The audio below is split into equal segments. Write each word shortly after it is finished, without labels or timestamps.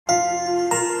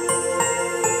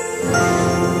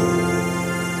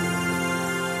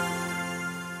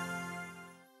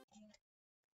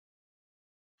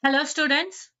Hello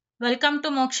students, welcome to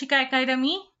Mokshika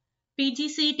Academy.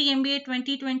 Pgcet MBA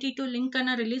 2022 link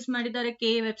ಅನ್ನು release ಮಾಡಿದ್ದಾರೆ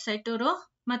KA website ಅವರು.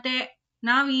 ಮತ್ತೆ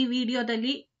ನಾವು ಈ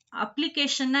ವಿಡಿಯೋದಲ್ಲಿ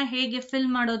ಅಪ್ಲಿಕೇಶನ್ ನ ಹೇಗೆ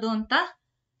ಫಿಲ್ ಮಾಡೋದು ಅಂತ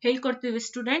ಹೇಳ್ಕೊಡ್ತೀವಿ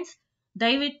ಸ್ಟೂಡೆಂಟ್ಸ್.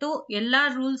 ದಯವಿಟ್ಟು ಎಲ್ಲಾ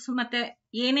ರೂಲ್ಸ್ ಮತ್ತೆ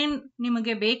ಏನೇನ್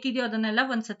ನಿಮಗೆ ಬೇಕಿದೆಯೋ ಅದನ್ನೆಲ್ಲ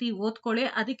ಒಂದ್ಸತಿ ಓದ್ಕೊಳ್ಳಿ.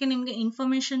 ಅದಕ್ಕೆ ನಿಮ್ಗೆ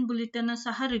ಇನ್ಫಾರ್ಮೇಶನ್ ಬುಲೆಟಿನ್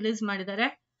ಸಹ ರಿಲೀಸ್ ಮಾಡಿದ್ದಾರೆ.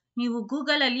 ನೀವು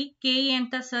ಗೂಗಲ್ ಅಲ್ಲಿ KA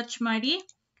ಅಂತ ಸರ್ಚ್ ಮಾಡಿ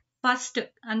ಫಸ್ಟ್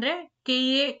ಅಂದ್ರೆ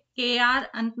KR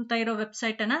ಅಂತ ಇರೋ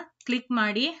ವೆಬ್ಸೈಟ್ ಅನ್ನ ಕ್ಲಿಕ್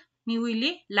ಮಾಡಿ ನೀವು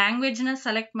ಇಲ್ಲಿ ಲ್ಯಾಂಗ್ವೇಜ್ ನ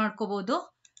ಸೆಲೆಕ್ಟ್ ಮಾಡ್ಕೋಬಹುದು.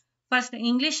 ಫಸ್ಟ್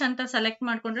ಇಂಗ್ಲಿಷ್ ಅಂತ ಸೆಲೆಕ್ಟ್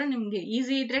ಮಾಡ್ಕೊಂಡ್ರೆ ನಿಮ್ಗೆ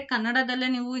ಈಸಿ ಇದ್ರೆ ಕನ್ನಡದಲ್ಲೇ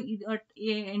ನೀವು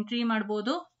ಎಂಟ್ರಿ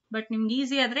ಮಾಡಬಹುದು. ಬಟ್ ನಿಮ್ಗೆ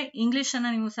ಈಸಿ ಆದ್ರೆ ಇಂಗ್ಲಿಷ್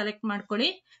ಅನ್ನ ನೀವು ಸೆಲೆಕ್ಟ್ ಮಾಡ್ಕೊಳ್ಳಿ.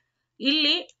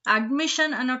 ಇಲ್ಲಿ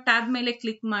ಅಡ್ಮಿಷನ್ ಅನ್ನೋ ಟ್ಯಾಬ್ ಮೇಲೆ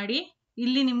ಕ್ಲಿಕ್ ಮಾಡಿ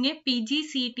ಇಲ್ಲಿ ನಿಮ್ಗೆ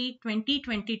PGCET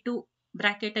 2022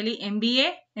 ಬ್ರಾಕೆಟ್ ಅಲ್ಲಿ MBA,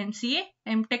 MCA,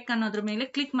 M.Tech ಅನ್ನೋದ್ರ ಮೇಲೆ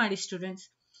ಕ್ಲಿಕ್ ಮಾಡಿ ಸ್ಟೂಡೆಂಟ್ಸ್.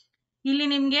 ಇಲ್ಲಿ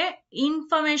ನಿಮ್ಗೆ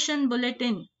ಇನ್ಫಾರ್ಮೇಶನ್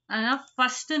ಬುಲೆಟಿನ್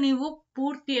ಫಸ್ಟ್ ನೀವು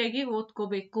ಪೂರ್ತಿಯಾಗಿ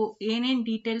ಓದ್ಕೋಬೇಕು. ಏನೇನ್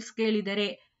ಡೀಟೇಲ್ಸ್ ಕೇಳಿದರೆ,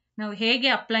 ನಾವು ಹೇಗೆ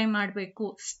ಅಪ್ಲೈ ಮಾಡಬೇಕು,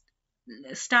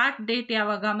 ಸ್ಟಾರ್ಟ್ ಡೇಟ್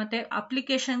ಯಾವಾಗ, ಮತ್ತೆ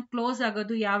ಅಪ್ಲಿಕೇಶನ್ ಕ್ಲೋಸ್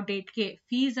ಆಗೋದು ಯಾವ ಡೇಟ್ಗೆ,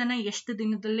 ಫೀಸ್ ಅನ್ನ ಎಷ್ಟು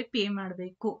ದಿನದಲ್ಲಿ ಪೇ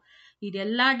ಮಾಡಬೇಕು,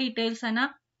 ಇದೆಲ್ಲಾ ಡೀಟೇಲ್ಸ್ ಅನ್ನ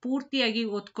ಪೂರ್ತಿಯಾಗಿ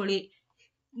ಓದ್ಕೊಳ್ಳಿ.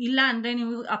 ಇಲ್ಲ ಅಂದ್ರೆ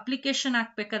ನೀವು ಅಪ್ಲಿಕೇಶನ್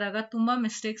ಹಾಕ್ಬೇಕಾದಾಗ ತುಂಬಾ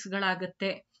ಮಿಸ್ಟೇಕ್ಸ್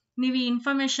ಗಳಾಗುತ್ತೆ. ನೀವು ಈ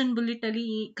ಇನ್ಫಾರ್ಮೇಶನ್ ಬುಲೆಟ್ ಅಲ್ಲಿ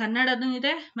ಕನ್ನಡನೂ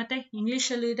ಇದೆ ಮತ್ತೆ ಇಂಗ್ಲಿಷ್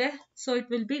ಅಲ್ಲೂ ಇದೆ. So it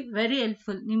will be very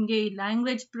helpful. ನಿಮ್ಗೆ ಈ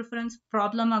ಲ್ಯಾಂಗ್ವೇಜ್ ಪ್ರಿಫರೆನ್ಸ್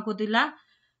ಪ್ರಾಬ್ಲಮ್ ಆಗೋದಿಲ್ಲ.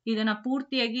 ಇದನ್ನ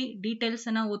ಪೂರ್ತಿಯಾಗಿ ಡೀಟೇಲ್ಸ್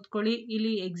ಅನ್ನ ಓದ್ಕೊಳ್ಳಿ.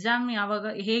 ಇಲ್ಲಿ ಎಕ್ಸಾಮ್ ಯಾವಾಗ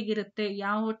ಹೇಗಿರುತ್ತೆ,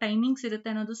 ಯಾವ ಟೈಮಿಂಗ್ಸ್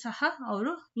ಇರುತ್ತೆ ಅನ್ನೋದು ಸಹ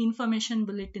ಅವರು ಇನ್ಫಾರ್ಮೇಶನ್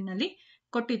ಬುಲೆಟಿನ್ ಅಲ್ಲಿ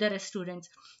ಕೊಟ್ಟಿದ್ದಾರೆ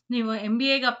ಸ್ಟೂಡೆಂಟ್ಸ್. ನೀವು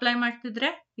MBA ಗೆ ಅಪ್ಲೈ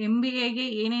ಮಾಡ್ತಿದ್ರೆ MBA ಗೆ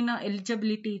ಏನೇನೋ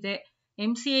ಎಲಿಜಿಬಿಲಿಟಿ ಇದೆ,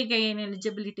 MCA ಗೆ ಏನ್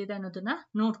ಎಲಿಜಿಬಿಲಿಟಿ ಇದೆ ಅನ್ನೋದನ್ನ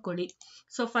ನೋಡ್ಕೊಳ್ಳಿ.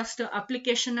 ಸೊ ಫಸ್ಟ್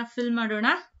ಅಪ್ಲಿಕೇಶನ್ ನ ಫಿಲ್ ಮಾಡೋಣ.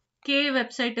 KA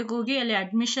ವೆಬ್ಸೈಟ್ ಹೋಗಿ ಅಲ್ಲಿ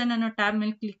ಅಡ್ಮಿಷನ್ ಅನ್ನೋ ಟ್ಯಾಬ್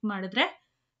ಮೇಲೆ ಕ್ಲಿಕ್ ಮಾಡಿದ್ರೆ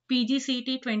PGCET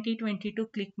 2022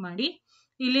 ಕ್ಲಿಕ್ ಮಾಡಿ.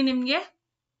 ಇಲ್ಲಿ ನಿಮ್ಗೆ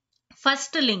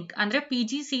ಫಸ್ಟ್ ಲಿಂಕ್ ಅಂದ್ರೆ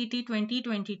PGCET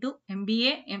 2022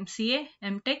 MBA, MCA,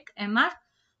 M.Tech, MR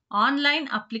online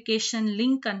application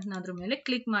link ಅನ್ನೋದ್ರ ಮೇಲೆ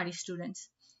ಕ್ಲಿಕ್ ಮಾಡಿ ಸ್ಟೂಡೆಂಟ್ಸ್.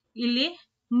 ಇಲ್ಲಿ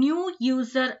ನ್ಯೂ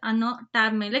ಯೂಸರ್ ಅನ್ನೋ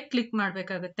ಟ್ಯಾಬ್ ಮೇಲೆ ಕ್ಲಿಕ್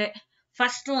ಮಾಡ್ಬೇಕಾಗುತ್ತೆ.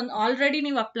 ಫಸ್ಟ್ ಒಂದು ಆಲ್ರೆಡಿ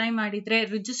ನೀವು ಅಪ್ಲೈ ಮಾಡಿದ್ರೆ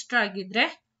ರಿಜಿಸ್ಟರ್ ಆಗಿದ್ರೆ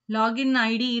ಲಾಗಿನ್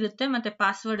ID ಇರುತ್ತೆ ಮತ್ತೆ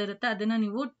ಪಾಸ್ವರ್ಡ್ ಇರುತ್ತೆ, ಅದನ್ನ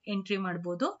ನೀವು ಎಂಟ್ರಿ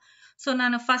ಮಾಡಬಹುದು. ಸೊ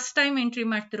ನಾನು first time entry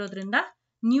ಮಾಡ್ತಿರೋದ್ರಿಂದ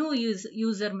new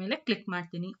user ಮೇಲೆ ಕ್ಲಿಕ್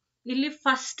ಮಾಡ್ತೀನಿ. ಇಲ್ಲಿ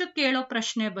ಫಸ್ಟ್ ಕೇಳೋ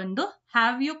ಪ್ರಶ್ನೆ ಬಂದು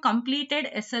have you completed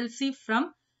SLC from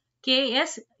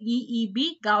KSEEB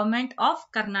government of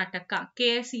Karnataka.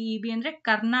 KSEEB ಅಂದ್ರೆ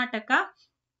Karnataka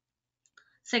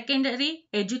secondary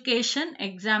education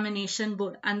examination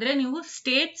board. ಅಂದ್ರೆ ನೀವು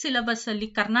ಸ್ಟೇಟ್ ಸಿಲೆಬಸ್ ಅಲ್ಲಿ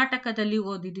ಕರ್ನಾಟಕದಲ್ಲಿ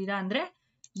ಓದಿದೀರಾ ಅಂದ್ರೆ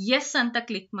ಎಸ್ ಅಂತ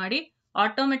ಕ್ಲಿಕ್ ಮಾಡಿ.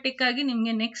 ಆಟೋಮೆಟಿಕ್ ಆಗಿ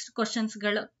ನಿಮ್ಗೆ ನೆಕ್ಸ್ಟ್ ಕ್ವಶನ್ಸ್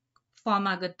ಗಳು ಫಾರ್ಮ್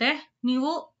ಆಗುತ್ತೆ.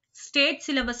 ನೀವು ಸ್ಟೇಟ್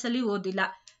ಸಿಲೆಬಸ್ ಅಲ್ಲಿ ಓದಿಲ್ಲ,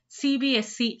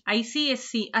 CBSE,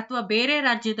 ICSE ಅಥವಾ ಬೇರೆ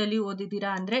ರಾಜ್ಯದಲ್ಲಿ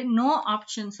ಓದಿದೀರಾ ಅಂದ್ರೆ ನೋ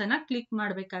ಆಪ್ಷನ್ಸ್ ಅನ್ನ ಕ್ಲಿಕ್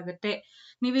ಮಾಡ್ಬೇಕಾಗತ್ತೆ.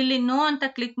 ನೀವು ಇಲ್ಲಿ ನೋ ಅಂತ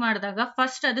ಕ್ಲಿಕ್ ಮಾಡಿದಾಗ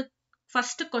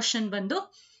ಫಸ್ಟ್ ಕ್ವಶನ್ ಬಂದು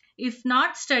if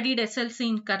not studied SLC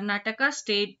in Karnataka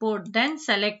state board then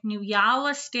select. ನೀವು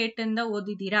ಯಾವ ಸ್ಟೇಟ್ ಇಂದ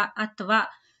ಓದಿದೀರಾ ಅಥವಾ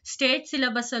ಸ್ಟೇಟ್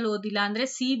ಸಿಲೆಬಸ್ ಅಲ್ಲಿ ಓದಿಲ್ಲ ಅಂದ್ರೆ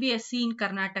CBSE ಇನ್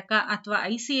ಕರ್ನಾಟಕ ಅಥವಾ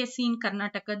ICSE ಇನ್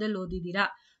ಕರ್ನಾಟಕದಲ್ಲಿ ಓದಿದೀರಾ,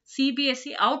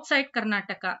 CBSE ಔಟ್ಸೈಡ್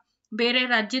ಕರ್ನಾಟಕ ಬೇರೆ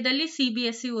ರಾಜ್ಯದಲ್ಲಿ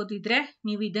CBSE ಓದಿದ್ರೆ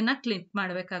ನೀವು ಇದನ್ನ ಕ್ಲಿಕ್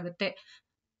ಮಾಡ್ಬೇಕಾಗುತ್ತೆ.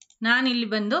 ನಾನಿಲ್ಲಿ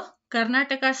ಬಂದು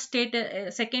Karnataka state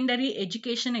secondary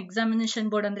education examination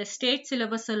board ಅಂದ್ರೆ ಸ್ಟೇಟ್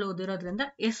ಸಿಲೆಬಸ್ ಅಲ್ಲಿ ಓದಿರೋದ್ರಿಂದ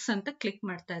ಎಸ್ ಅಂತ ಕ್ಲಿಕ್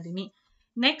ಮಾಡ್ತಾ ಇದ್ದೀನಿ.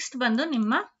 ನೆಕ್ಸ್ಟ್ ಬಂದು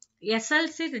ನಿಮ್ಮ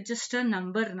SLC ರಿಜಿಸ್ಟರ್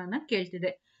ನಂಬರ್ ನನ್ನ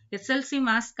ಕೇಳ್ತಿದೆ. SLC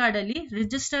ಮಾರ್ಕ್ಸ್ ಕಾರ್ಡ್ ಅಲ್ಲಿ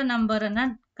ರಿಜಿಸ್ಟರ್ ನಂಬರ್ ಅನ್ನ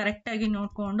ಕರೆಕ್ಟ್ ಆಗಿ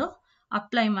ನೋಡ್ಕೊಂಡು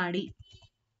ಅಪ್ಲೈ ಮಾಡಿ.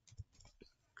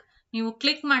 ನೀವು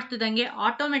ಕ್ಲಿಕ್ ಮಾಡ್ತಿದಂಗೆ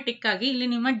ಆಟೋಮೆಟಿಕ್ ಆಗಿ ಇಲ್ಲಿ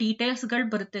ನಿಮ್ಮ ಡೀಟೇಲ್ಸ್ ಗಳು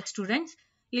ಬರುತ್ತೆ ಸ್ಟೂಡೆಂಟ್ಸ್.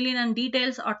 ಇಲ್ಲಿ ನನ್ನ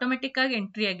ಡೀಟೇಲ್ಸ್ ಆಟೋಮೆಟಿಕ್ ಆಗಿ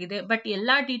ಎಂಟ್ರಿ ಆಗಿದೆ, ಬಟ್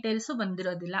ಎಲ್ಲಾ ಡೀಟೇಲ್ಸ್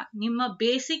ಬಂದಿರೋದಿಲ್ಲ. ನಿಮ್ಮ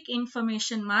ಬೇಸಿಕ್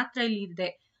ಇನ್ಫಾರ್ಮೇಶನ್ ಮಾತ್ರ ಇಲ್ಲಿ ಇದೆ.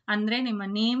 ಅಂದ್ರೆ ನಿಮ್ಮ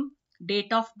name,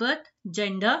 date of birth,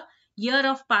 gender, year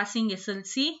of passing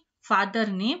SLC,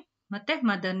 father name ಮತ್ತೆ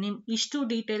ಮದರ್ ನೇಮ್, ಇಷ್ಟು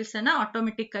ಡೀಟೇಲ್ಸ್ ಅನ್ನ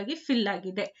ಆಟೋಮೆಟಿಕ್ ಆಗಿ ಫಿಲ್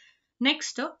ಆಗಿದೆ.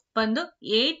 ನೆಕ್ಸ್ಟ್ ಬಂದು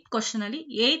 8th ಕ್ವಶನ್ ಅಲ್ಲಿ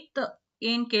 8th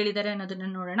ಏನ್ ಕೇಳಿದ್ದಾರೆ ಅನ್ನೋದನ್ನ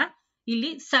ನೋಡೋಣ. ಇಲ್ಲಿ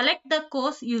select the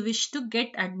course you wish to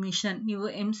get admission. ನೀವು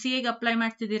MCA ಗೆ ಅಪ್ಲೈ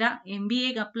ಮಾಡ್ತಿದ್ದೀರಾ, MBA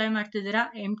ಗೆ ಅಪ್ಲೈ ಮಾಡ್ತಿದ್ದೀರಾ,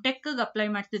 M.Tech ಗೆ ಅಪ್ಲೈ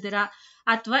ಮಾಡ್ತಿದ್ದೀರಾ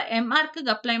ಅಥವಾ MArc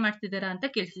ಗೆ ಅಪ್ಲೈ ಮಾಡ್ತಿದ್ದೀರಾ ಅಂತ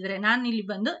ಕೇಳ್ತಿದ್ದಾರೆ. ನಾನು ಇಲ್ಲಿ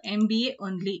ಬಂದು MBA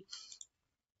ಓನ್ಲಿ.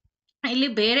 ಇಲ್ಲಿ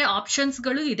ಬೇರೆ ಆಪ್ಷನ್ಸ್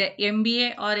ಗಳು ಇದೆ, MBA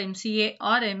R MCA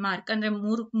R MArc ಅಂದ್ರೆ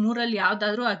ಮೂರಲ್ಲಿ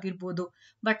ಯಾವ್ದಾದ್ರು ಆಗಿರ್ಬೋದು.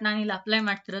 ಬಟ್ ನಾನು ಇಲ್ಲಿ ಅಪ್ಲೈ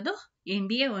ಮಾಡ್ತಿರೋದು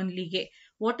MBA ಓನ್ಲಿಗೆ.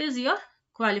 What is your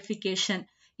qualification?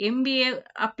 MBA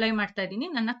apply ಮಾಡ್ತಾ ಇದ್ದೀನಿ,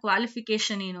 ನನ್ನ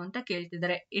ಕ್ವಾಲಿಫಿಕೇಶನ್ ಏನು ಅಂತ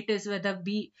ಕೇಳ್ತಿದ್ದಾರೆ. It is weather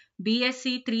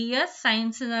BSc 3 years,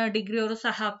 science degree ಅವರು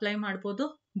ಸಹ ಅಪ್ಲೈ ಮಾಡ್ಬೋದು,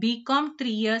 BCom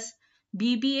 3 years,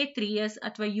 BBA 3 years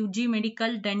ಅಥವಾ UG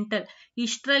ಮೆಡಿಕಲ್ ಡೆಂಟಲ್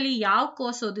ಇಷ್ಟರಲ್ಲಿ ಯಾವ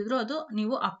ಕೋರ್ಸ್ ಓದಿದ್ರು ಅದು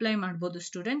ನೀವು ಅಪ್ಲೈ ಮಾಡ್ಬೋದು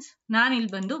ಸ್ಟೂಡೆಂಟ್ಸ್. ನಾನು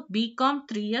ಇಲ್ಲಿ ಬಂದು BCom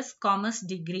 3 years commerce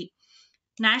degree.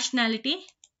 Nationality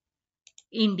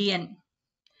Indian.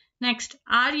 Next,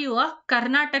 are you a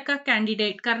Karnataka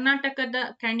candidate? ಕರ್ನಾಟಕದ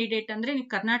ಕ್ಯಾಂಡಿಡೇಟ್ ಅಂದ್ರೆ ನೀವು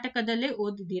ಕರ್ನಾಟಕದಲ್ಲೇ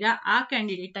ಓದಿದ್ದೀರಾ, ಆ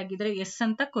ಕ್ಯಾಂಡಿಡೇಟ್ ಆಗಿದ್ರೆ ಎಸ್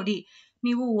ಅಂತ ಕೊಡಿ.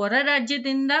 ನೀವು ಹೊರ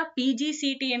ರಾಜ್ಯದಿಂದ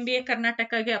PGCET MBA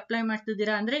ಕರ್ನಾಟಕಗೆ ಅಪ್ಲೈ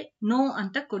ಮಾಡ್ತಿದ್ದೀರಾ ಅಂದ್ರೆ ನೋ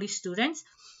ಅಂತ ಕೊಡಿ ಸ್ಟೂಡೆಂಟ್ಸ್.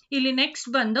 ಇಲ್ಲಿ ನೆಕ್ಸ್ಟ್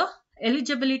ಬಂದು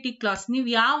ಎಲಿಜಿಬಿಲಿಟಿ ಕ್ಲಾಸ್. ನೀವು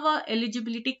ಯಾವ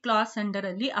ಎಲಿಜಿಬಿಲಿಟಿ ಕ್ಲಾಸ್ ಅಂಡರ್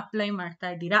ಅಲ್ಲಿ ಅಪ್ಲೈ ಮಾಡ್ತಾ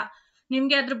ಇದ್ದೀರಾ?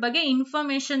 ನಿಮ್ಗೆ ಅದ್ರ ಬಗ್ಗೆ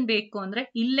ಇನ್ಫಾರ್ಮೇಶನ್ ಬೇಕು ಅಂದ್ರೆ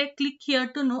ಇಲ್ಲೇ click here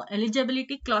to know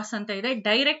eligibility class ಅಂತ ಇದೆ,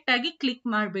 ಡೈರೆಕ್ಟ್ ಆಗಿ ಕ್ಲಿಕ್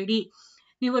ಮಾಡಬೇಡಿ.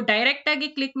 ನೀವು ಡೈರೆಕ್ಟ್ ಆಗಿ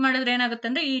ಕ್ಲಿಕ್ ಮಾಡಿದ್ರೆ ಏನಾಗುತ್ತೆ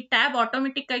ಅಂದ್ರೆ ಈ ಟ್ಯಾಬ್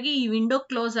ಆಟೋಮೆಟಿಕ್ ಆಗಿ ಈ ವಿಂಡೋ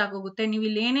ಕ್ಲೋಸ್ ಆಗೋಗುತ್ತೆ. ನೀವು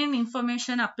ಇಲ್ಲಿ ಏನೇನು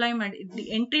ಇನ್ಫಾರ್ಮೇಶನ್ ಅಪ್ಲೈ ಮಾಡಿ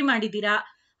ಎಂಟ್ರಿ ಮಾಡಿದೀರಾ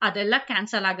ಅದೆಲ್ಲ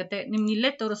ಕ್ಯಾನ್ಸಲ್ ಆಗುತ್ತೆ. ನಿಮ್ಗೆ ಇಲ್ಲೇ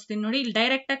ತೋರಿಸ್ತೀನಿ ನೋಡಿ. ಇಲ್ಲಿ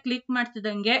ಡೈರೆಕ್ಟ್ ಆಗಿ ಕ್ಲಿಕ್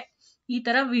ಮಾಡ್ತಿದ್ದಂಗೆ ಈ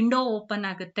ತರ ವಿಂಡೋ ಓಪನ್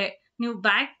ಆಗುತ್ತೆ. ನೀವು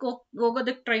ಬ್ಯಾಕ್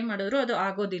ಹೋಗೋದಕ್ಕೆ ಟ್ರೈ ಮಾಡಿದ್ರು ಅದು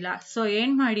ಆಗೋದಿಲ್ಲ. ಸೊ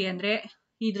ಏನ್ ಮಾಡಿ ಅಂದ್ರೆ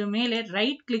ಇದ್ರ ಮೇಲೆ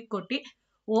ರೈಟ್ ಕ್ಲಿಕ್ ಕೊಟ್ಟು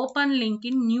ಓಪನ್ ಲಿಂಕ್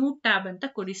ಇನ್ ನ್ಯೂ ಟ್ಯಾಬ್ ಅಂತ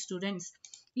ಕೊಡಿ ಸ್ಟೂಡೆಂಟ್ಸ್.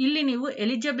 ಇಲ್ಲಿ ನೀವು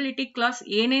ಎಲಿಜಿಬಿಲಿಟಿ ಕ್ಲಾಸ್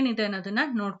ಏನೇನಿದೆ ಅನ್ನೋದನ್ನ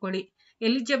ನೋಡ್ಕೊಳ್ಳಿ.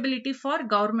 ಎಲಿಜಿಬಿಲಿಟಿ ಫಾರ್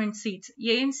ಗವರ್ಮೆಂಟ್ ಸೀಟ್ಸ್,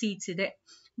 ಏನ್ ಸೀಟ್ಸ್ ಇದೆ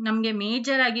ನಮ್ಗೆ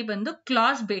ಮೇಜರ್ ಆಗಿ ಬಂದು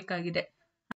ಕ್ಲಾಸ್ ಬೇಕಾಗಿದೆ.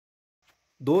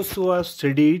 Those who have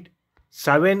studied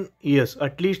 7 years,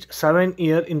 at least 7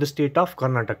 years in the state of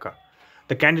Karnataka.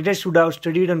 The candidates should have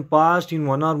studied and passed in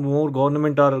one or more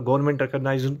government or government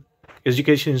recognized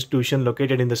education institution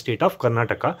located in the state of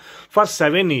Karnataka for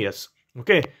 7 years.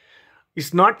 Okay,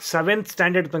 it's not 7th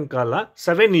standard tankala,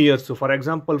 7 years. So for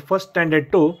example, first standard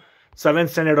to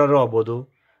 7th standard ಅವರು ಆಗ್ಬೋದು,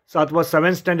 so ಅಥವಾ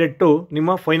 7th standard to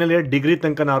ನಿಮ್ಮ final year degree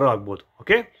ತನಕನಾರು ಆಗ್ಬೋದು.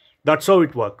 Okay, that's how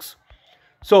it works.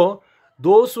 So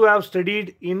those who have studied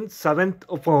in 7th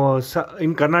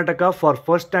in Karnataka for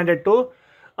first standard to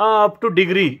up to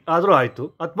degree ಆದರೂ ಆಯಿತು,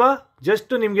 ಅಥವಾ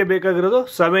just ನಿಮಗೆ ಬೇಕಾಗಿರೋದು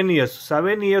 7 ಇಯರ್ಸ್.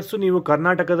 7 ಇಯರ್ಸು ನೀವು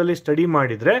ಕರ್ನಾಟಕದಲ್ಲಿ ಸ್ಟಡಿ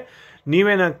ಮಾಡಿದರೆ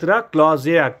ನೀವೇನಾಗ್ತೀರಾ? ಕ್ಲಾಸ್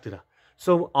ಎ ಆಗ್ತೀರಾ.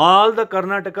 So all the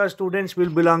Karnataka students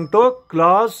will belong to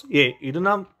class A.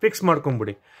 ಇದನ್ನ ಫಿಕ್ಸ್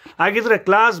ಮಾಡ್ಕೊಂಬಿಡಿ. ಹಾಗಿದ್ರೆ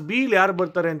ಕ್ಲಾಸ್ ಬಿ ಯಾರು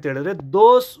ಬರ್ತಾರೆ ಅಂತ ಹೇಳಿದ್ರೆ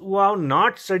ದೋಸ್ who have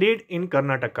not studied in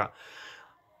Karnataka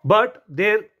but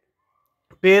their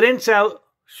parents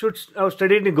should have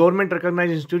studied in government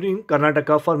recognized institute in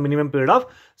Karnataka for minimum period of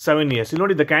 7 years. You know,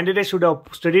 the candidate should have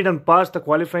studied and passed the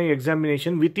qualifying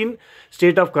examination within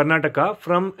state of Karnataka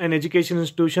from an education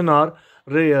institution or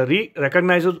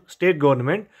recognized state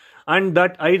government, and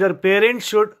that either parents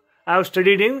should have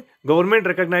studied in government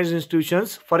recognized institutions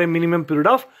for a minimum period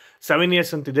of 7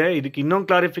 years ಅಂತಿದೆ. ಇದಕ್ಕೆ ಇನ್ನೊಂದು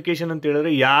clarification ಅಂತ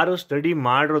ಹೇಳಿದ್ರೆ ಯಾರು study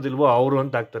ಮಾಡಿರೋದಿಲ್ವೋ ಅವರು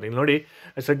ಅಂತ ಆಗ್ತಾರೆ. ಇಲ್ಲಿ ನೋಡಿ,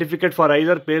 certificate for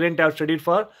either parent have studied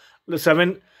for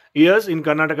 7 years in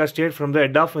Karnataka state from the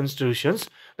head of institutions.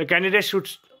 The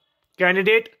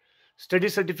candidate study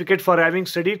certificate for having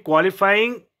studied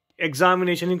qualifying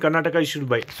examination in Karnataka issued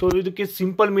by. So ಇದಕ್ಕೆ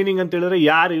simple meaning ಅಂತ ಹೇಳಿದ್ರೆ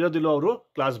ಯಾರು ಇರೋದಿಲ್ಲೋ ಅವರು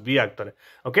class B ಆಗ್ತಾರೆ.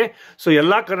 Okay, so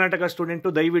ಎಲ್ಲ Karnataka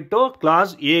student ದಯವಿಟ್ಟು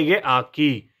class ಎಗೆ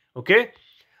ಹಾಕಿ. Okay,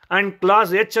 and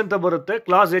class H ಅಂತ ಬರುತ್ತೆ.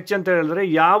 ಕ್ಲಾಸ್ ಎಚ್ ಅಂತ ಹೇಳಿದ್ರೆ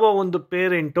ಯಾವ ಒಂದು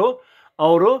ಪೇರೆಂಟು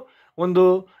ಅವರು ಒಂದು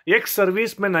ಎಕ್ಸ್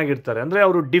ಸರ್ವಿಸ್ ಮೆನ್ ಆಗಿರ್ತಾರೆ, ಅಂದರೆ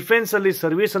ಅವರು ಡಿಫೆನ್ಸಲ್ಲಿ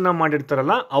ಸರ್ವೀಸನ್ನು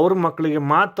ಮಾಡಿರ್ತಾರಲ್ಲ ಅವ್ರ ಮಕ್ಕಳಿಗೆ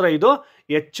ಮಾತ್ರ ಇದು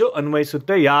ಹೆಚ್ಚು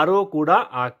ಅನ್ವಯಿಸುತ್ತೆ. ಯಾರೂ ಕೂಡ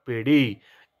ಹಾಕಬೇಡಿ.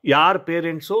 ಯಾರ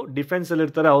ಪೇರೆಂಟ್ಸು ಡಿಫೆನ್ಸಲ್ಲಿ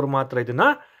ಇರ್ತಾರೆ ಅವ್ರು ಮಾತ್ರ ಇದನ್ನು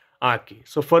ಹಾಕಿ.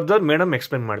 ಸೊ ಫರ್ದರ್ ಮೇಡಮ್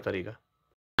ಎಕ್ಸ್ಪ್ಲೇನ್ ಮಾಡ್ತಾರೆ. ಈಗ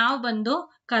ನಾವು ಬಂದು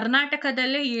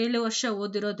ಕರ್ನಾಟಕದಲ್ಲೇ 7 ವರ್ಷ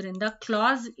ಓದಿರೋದ್ರಿಂದ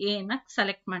ಕ್ಲಾಸ್ ಎ ನ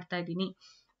ಸೆಲೆಕ್ಟ್ ಮಾಡ್ತಾ ಇದ್ದೀನಿ.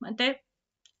 ಮತ್ತೆ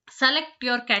ಸೆಲೆಕ್ಟ್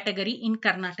ಯೋರ್ ಕ್ಯಾಟಗರಿ ಇನ್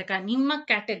ಕರ್ನಾಟಕ. ನಿಮ್ಮ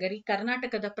ಕ್ಯಾಟಗರಿ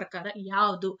ಕರ್ನಾಟಕದ ಪ್ರಕಾರ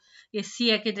ಯಾವುದು? SC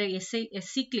ಆಗಿದ್ರೆ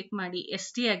SC ಕ್ಲಿಕ್ ಮಾಡಿ,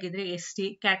 ST ಆಗಿದ್ರೆ ST,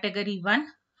 ಕ್ಯಾಟಗರಿ 1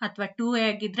 ಅಥವಾ 2A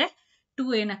ಆಗಿದ್ರೆ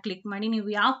 2A ನ ಕ್ಲಿಕ್ ಮಾಡಿ. ನೀವು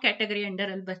ಯಾವ ಕ್ಯಾಟಗರಿ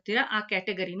ಅಂಡರ್ ಅಲ್ಲಿ ಬರ್ತೀರಾ ಆ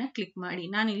ಕ್ಯಾಟಗರಿನ ಕ್ಲಿಕ್ ಮಾಡಿ.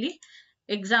 ನಾನಿಲ್ಲಿ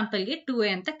ಎಕ್ಸಾಂಪಲ್ಗೆ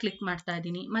 2A ಅಂತ ಕ್ಲಿಕ್ ಮಾಡ್ತಾ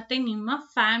ಇದ್ದೀನಿ. ಮತ್ತೆ ನಿಮ್ಮ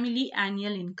ಫ್ಯಾಮಿಲಿ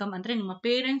ಆನ್ಯುಯಲ್ ಇನ್ಕಮ್ ಅಂದ್ರೆ ನಿಮ್ಮ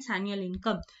ಪೇರೆಂಟ್ಸ್ ಆನ್ಯುಯಲ್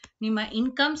ಇನ್ಕಮ್, ನಿಮ್ಮ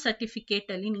ಇನ್ಕಮ್ ಸರ್ಟಿಫಿಕೇಟ್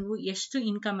ಅಲ್ಲಿ ನೀವು ಎಷ್ಟು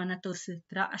ಇನ್ಕಮ್ ಅನ್ನ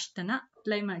ತೋರಿಸಿರ್ತೀರಾ ಅಷ್ಟನ್ನ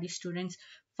ಅಪ್ಲೈ ಮಾಡಿ ಸ್ಟೂಡೆಂಟ್ಸ್.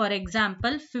 ಫಾರ್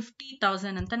ಎಕ್ಸಾಂಪಲ್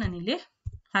 50,000 ಅಂತ ನಾನಿಲ್ಲಿ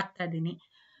ಹಾಕ್ತಾ ಇದ್ದೀನಿ.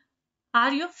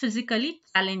 Are you physically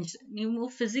challenge? ನೀವು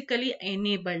ಫಿಸಿಕಲಿ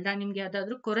ಎನೇಬಲ್ಡ್, ನಿಮ್ಗೆ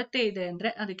ಯಾವ್ದಾದ್ರು ಕೊರತೆ ಇದೆ ಅಂದ್ರೆ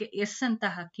ಅದಕ್ಕೆ ಎಸ್ ಅಂತ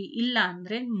ಹಾಕಿ, ಇಲ್ಲ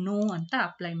ಅಂದ್ರೆ ನೋ ಅಂತ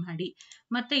ಅಪ್ಲೈ ಮಾಡಿ.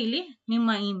 ಮತ್ತೆ ಇಲ್ಲಿ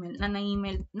ನಿಮ್ಮ ಇಮೇಲ್, ನನ್ನ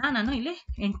ಇಮೇಲ್ ನಾನು ಇಲ್ಲಿ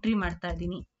ಎಂಟ್ರಿ ಮಾಡ್ತಾ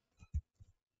ಇದ್ದೀನಿ.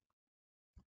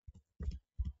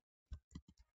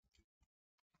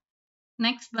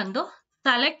 ನೆಕ್ಸ್ಟ್ ಬಂದು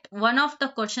select one of the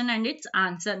question and it's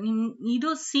answer. ಇದು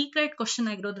ಸೀಕ್ರೆಟ್ ಕ್ವಶನ್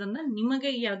ಆಗಿರೋದ್ರಿಂದ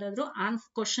ನಿಮಗೆ ಯಾವ್ದಾದ್ರು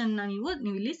ಕ್ವಶನ್ ನೀವು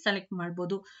ಇಲ್ಲಿ ಸೆಲೆಕ್ಟ್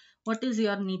ಮಾಡ್ಬೋದು. What is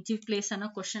your native place ಅನ್ನೋ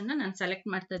ಕ್ವಶನ್ ನಾನು ಸೆಲೆಕ್ಟ್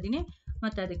ಮಾಡ್ತಾ ಇದ್ದೀನಿ.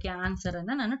 ಮತ್ತೆ ಅದಕ್ಕೆ ಆನ್ಸರ್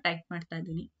ಅನ್ನ ನಾನು ಟೈಪ್ ಮಾಡ್ತಾ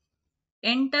ಇದ್ದೀನಿ.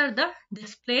 Enter the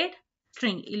displayed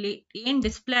string. ಇಲ್ಲಿ ಏನ್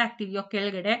ಡಿಸ್ಪ್ಲೇ ಆಗ್ತಿದೆಯೋ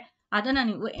ಕೆಳಗಡೆ ಅದನ್ನ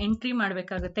ನೀವು ಎಂಟ್ರಿ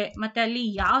ಮಾಡ್ಬೇಕಾಗುತ್ತೆ. ಮತ್ತೆ ಅಲ್ಲಿ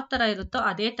ಯಾವ ತರ ಇರುತ್ತೋ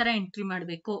ಅದೇ ತರ ಎಂಟ್ರಿ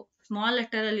ಮಾಡ್ಬೇಕು. ಸ್ಮಾಲ್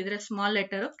ಲೆಟರ್ ಅಲ್ಲಿ ಇದ್ರೆ ಸ್ಮಾಲ್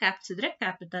ಲೆಟರ್, ಕ್ಯಾಪ್ಸ್ ಇದ್ರೆ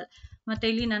ಕ್ಯಾಪಿಟಲ್. ಮತ್ತೆ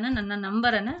ಇಲ್ಲಿ ನಾನು ನನ್ನ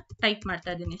ನಂಬರ್ ಅನ್ನ ಟೈಪ್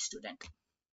ಮಾಡ್ತಾ ಇದ್ದೀನಿ ಸ್ಟೂಡೆಂಟ್.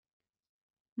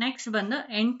 ನೆಕ್ಸ್ಟ್ ಬಂದು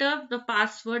enter the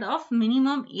password of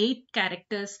minimum 8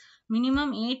 characters.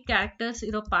 Minimum 8 characters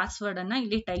ಇರೋ ಪಾಸ್ವರ್ಡ್ ಅನ್ನ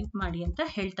ಇಲ್ಲಿ ಟೈಪ್ ಮಾಡಿ ಅಂತ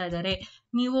ಹೇಳ್ತಾ ಇದ್ದಾರೆ.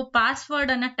 ನೀವು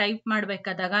ಪಾಸ್ವರ್ಡ್ ಅನ್ನ ಟೈಪ್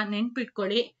ಮಾಡ್ಬೇಕಾದಾಗ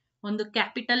ನೆನ್ಪಿಟ್ಕೊಳ್ಳಿ, ಒಂದು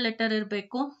ಕ್ಯಾಪಿಟಲ್ ಲೆಟರ್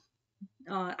ಇರಬೇಕು,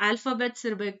 ಆಲ್ಫಾಬೆಟ್ಸ್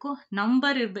ಇರಬೇಕು,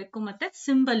 ನಂಬರ್ ಇರಬೇಕು, ಮತ್ತೆ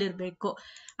ಸಿಂಬಲ್ ಇರಬೇಕು.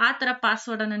 ಆ ಥರ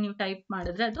ಪಾಸ್ವರ್ಡ್ ಅನ್ನು ನೀವು ಟೈಪ್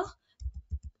ಮಾಡಿದ್ರೆ ಅದು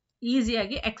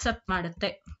ಈಸಿಯಾಗಿ ಅಕ್ಸೆಪ್ಟ್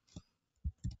ಮಾಡುತ್ತೆ.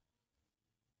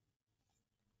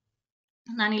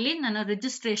 ನಾನಿಲ್ಲಿ ನನ್ನ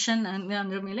ರಿಜಿಸ್ಟ್ರೇಷನ್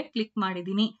ಅದ್ರ ಮೇಲೆ ಕ್ಲಿಕ್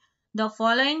ಮಾಡಿದ್ದೀನಿ. The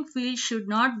following field should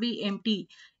not be ಎಂಟಿ.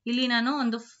 ಇಲ್ಲಿ ನಾನು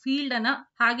ಒಂದು ಫೀಲ್ಡ್ ಅನ್ನ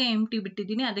ಹಾಗೆ ಎಂಟಿ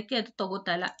ಬಿಟ್ಟಿದ್ದೀನಿ, ಅದಕ್ಕೆ ಅದು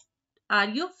ತಗೋತಾ ಇಲ್ಲ.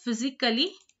 Are you physically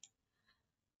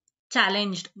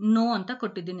challenged? No ಅಂತ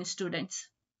ಕೊಟ್ಟಿದ್ದೀನಿ ಸ್ಟೂಡೆಂಟ್ಸ್.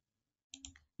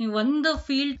 ನೀವು ಒಂದು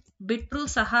ಫೀಲ್ಡ್ ಬಿಟ್ರು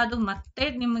ಸಹ ಅದು ಮತ್ತೆ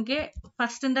ನಿಮಗೆ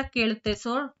ಫಸ್ಟ್ ಇಂದ ಕೇಳುತ್ತೆ.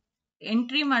 ಸೊ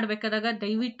ಎಂಟ್ರಿ ಮಾಡ್ಬೇಕಾದಾಗ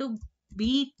ದಯವಿಟ್ಟು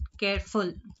be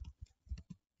careful.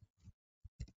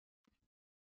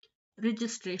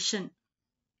 Registration.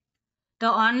 The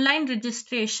online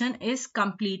registration is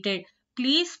completed.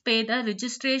 Please pay the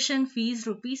registration fees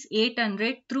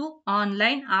 ₹800 through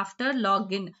online after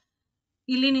login.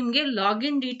 ಇಲ್ಲಿ ನಿಮಗೆ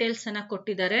ಲಾಗಿನ್ ಡೀಟೇಲ್ಸ್ ಅನ್ನ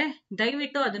ಕೊಟ್ಟಿದ್ದಾರೆ,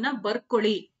 ದಯವಿಟ್ಟು ಅದನ್ನ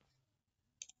ಬರ್ಕೊಳ್ಳಿ.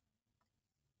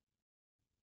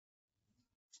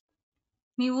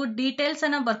 ನೀವು ಡೀಟೇಲ್ಸ್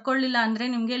ಅನ್ನ ಬರ್ಕೊಳ್ಳಿಲ್ಲ ಅಂದ್ರೆ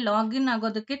ನಿಮ್ಗೆ ಲಾಗಿನ್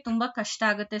ಆಗೋದಕ್ಕೆ ತುಂಬಾ ಕಷ್ಟ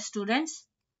ಆಗುತ್ತೆ ಸ್ಟೂಡೆಂಟ್ಸ್.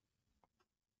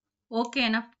 ಓಕೆ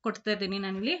ಅನ್ನ ಕೊಡ್ತಾ ಇದ್ದೀನಿ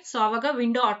ನಾನಿಲ್ಲಿ. ಸೊ ಅವಾಗ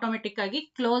ವಿಂಡೋ ಆಟೋಮೆಟಿಕ್ ಆಗಿ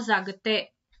ಕ್ಲೋಸ್ ಆಗುತ್ತೆ.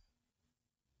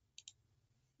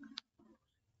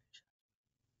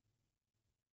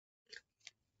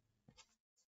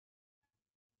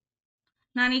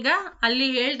 ನಾನೀಗ ಅಲ್ಲಿ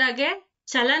ಹೇಳ್ದಾಗೆ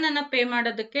ಚಲನನ್ನ ಪೇ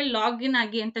ಮಾಡೋದಕ್ಕೆ ಲಾಗಿನ್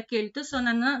ಆಗಿ ಅಂತ ಕೇಳ್ತು. ಸೊ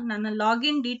ನನ್ನ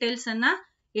ಲಾಗಿನ್ ಡೀಟೇಲ್ಸ್ ಅನ್ನ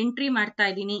ಎಂಟ್ರಿ ಮಾಡ್ತಾ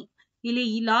ಇದ್ದೀನಿ. ಇಲ್ಲಿ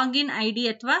ಈ ಲಾಗಿನ್ ಐ ಡಿ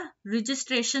ಅಥವಾ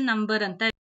ರಿಜಿಸ್ಟ್ರೇಷನ್ ನಂಬರ್ ಅಂತ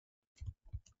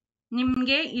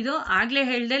ನಿಮ್ಗೆ ಇದು ಆಗ್ಲೇ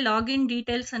ಹೇಳ್ದೆ ಲಾಗಿನ್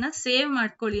ಡೀಟೇಲ್ಸ್ ಅನ್ನ ಸೇವ್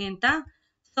ಮಾಡ್ಕೊಳ್ಳಿ ಅಂತ.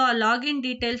 ಸೊ ಆ ಲಾಗಿನ್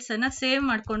ಡೀಟೇಲ್ಸ್ ಅನ್ನ ಸೇವ್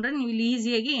ಮಾಡ್ಕೊಂಡ್ರೆ ನೀವು ಇಲ್ಲಿ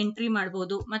ಈಸಿಯಾಗಿ ಎಂಟ್ರಿ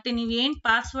ಮಾಡ್ಬೋದು. ಮತ್ತೆ ನೀವು ಏನ್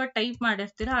ಪಾಸ್ವರ್ಡ್ ಟೈಪ್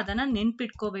ಮಾಡಿರ್ತೀರಾ ಅದನ್ನ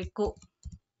ನೆನ್ಪಿಟ್ಕೋಬೇಕು.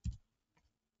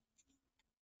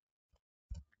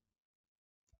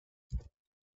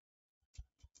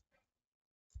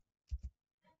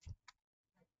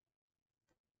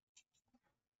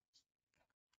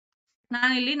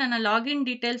 ನಾನಿಲ್ಲಿ ನನ್ನ ಲಾಗಿನ್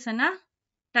ಡೀಟೇಲ್ಸ್ ಅನ್ನ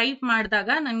ಟೈಪ್ ಮಾಡಿದಾಗ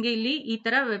ನನಗೆ ಇಲ್ಲಿ ಈ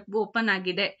ತರ ವೆಬ್ ಓಪನ್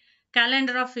ಆಗಿದೆ.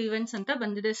 ಕ್ಯಾಲೆಂಡರ್ ಆಫ್ ಇವೆಂಟ್ಸ್ ಅಂತ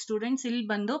ಬಂದಿದೆ ಸ್ಟೂಡೆಂಟ್ಸ್. ಇಲ್ಲಿ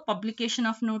ಬಂದು publication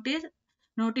of notice,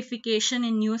 notification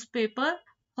in news paper,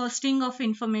 hosting of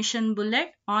information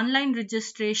bullet, online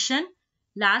registration,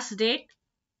 last date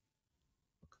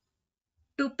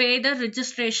to pay the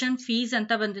registration fees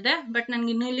ಅಂತ ಬಂದಿದೆ. ಬಟ್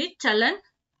ನನ್ಗೆ ಇನ್ನು ಇಲ್ಲಿ ಚಲನ್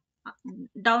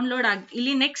ಡೌನ್ಲೋಡ್ ಆಗಿ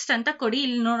ಇಲ್ಲಿ ನೆಕ್ಸ್ಟ್ ಅಂತ ಕೊಡಿ.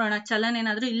 ಇಲ್ಲಿ ನೋಡೋಣ ಚಲನ್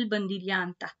ಏನಾದ್ರೂ ಇಲ್ಲಿ ಬಂದಿದ್ಯಾ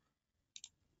ಅಂತ.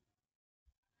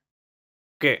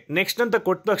 ಓಕೆ, ನೆಕ್ಸ್ಟ್ ಅಂತ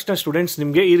ಕೊಟ್ಟ ತಕ್ಷಣ ಸ್ಟೂಡೆಂಟ್ಸ್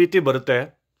ನಿಮಗೆ ಈ ರೀತಿ ಬರುತ್ತೆ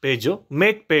page.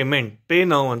 Make payment, pay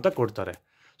now ಅಂತ ಕೊಡ್ತಾರೆ.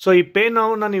 ಸೊ ಈ ಪೇ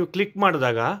ನೌನ ನೀವು ಕ್ಲಿಕ್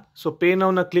ಮಾಡಿದಾಗ, ಸೊ ಪೇ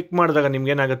ನೌನ ಕ್ಲಿಕ್ ಮಾಡಿದಾಗ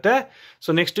ನಿಮ್ಗೆ ಏನಾಗುತ್ತೆ, ಸೊ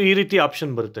ನೆಕ್ಸ್ಟ್ ಈ ರೀತಿ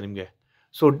ಆಪ್ಷನ್ ಬರುತ್ತೆ ನಿಮಗೆ.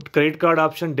 So credit card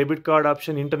option, debit card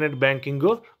option, internet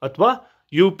banking ಅಥವಾ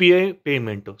U P I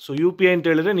payment. So U P I ಅಂತ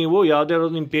ಹೇಳಿದ್ರೆ ನೀವು ಯಾವುದಾದ್ರು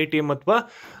ನಿಮ್ಮ ಪೇ ಟಿ ಎಮ್ ಅಥವಾ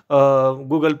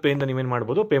ಗೂಗಲ್ ಪೇಯಿಂದ ನೀವೇನು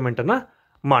ಮಾಡ್ಬೋದು, ಪೇಮೆಂಟನ್ನು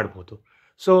ಮಾಡ್ಬೋದು.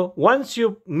 So once you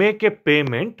make A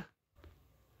payment,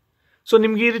 so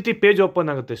ನಿಮ್ಗೆ ಈ ರೀತಿ ಪೇಜ್ ಓಪನ್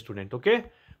ಆಗುತ್ತೆ ಸ್ಟೂಡೆಂಟ್. ಓಕೆ,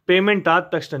 ಪೇಮೆಂಟ್ ಆದ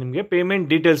ತಕ್ಷಣ ನಿಮಗೆ ಪೇಮೆಂಟ್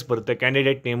ಡೀಟೇಲ್ಸ್ ಬರುತ್ತೆ.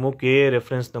 Candidate name, K A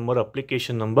reference number,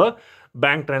 application number,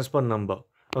 bank transfer number.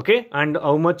 Okay, and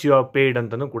how much you are paid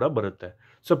ಅಂತಲೂ ಕೂಡ ಬರುತ್ತೆ.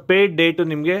 ಸೊ ಪೇಯ್ಡ್ ಡೇಟು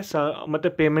ನಿಮಗೆ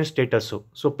ಮತ್ತು payment status.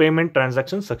 So payment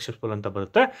transaction successful ಅಂತ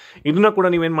ಬರುತ್ತೆ. ಇದನ್ನ ಕೂಡ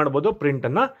ನೀವೇನು ಮಾಡ್ಬೋದು,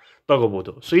 ಪ್ರಿಂಟನ್ನು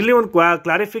ತೊಗೋಬೋದು. ಸೊ ಇಲ್ಲಿ ಒಂದು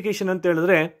ಕ್ಲಾರಿಫಿಕೇಶನ್ ಅಂತ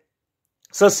ಹೇಳಿದ್ರೆ,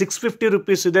 ಸರ್ 650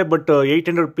 rupees ಇದೆ ಬಟ್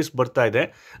 800 rupees ಬರ್ತಾ ಇದೆ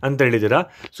ಅಂತ ಹೇಳಿದ್ದೀರಾ.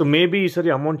 ಸೊ ಮೇ ಬಿ ಈ ಸರಿ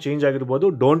ಅಮೌಂಟ್ ಚೇಂಜ್ ಆಗಿರ್ಬೋದು.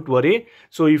 Don't worry.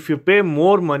 So if you pay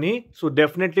more money, so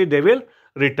definitely they will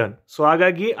return. So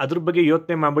ಹಾಗಾಗಿ ಅದ್ರ ಬಗ್ಗೆ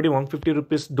ಯೋಚನೆ ಮಾಡಬೇಡಿ. 150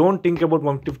 rupees, don't think about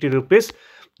 150 rupees.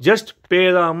 Just pay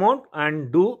the amount and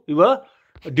do your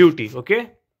duty. Okay,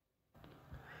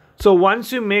 so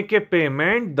once you make A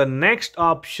payment, the next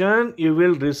option you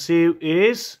will receive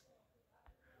is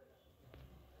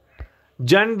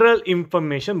general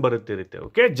information ಬರುತ್ತಿರುತ್ತೆ.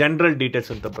 Okay, general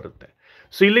details ಅಂತ ಬರುತ್ತೆ.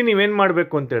 So ಇಲ್ಲಿ ನೀವೇನು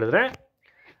ಮಾಡಬೇಕು ಅಂತ ಹೇಳಿದ್ರೆ,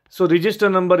 so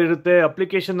register number ಇರುತ್ತೆ,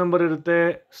 application number ಇರುತ್ತೆ,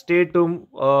 state,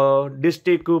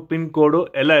 district, pin ಕೋಡು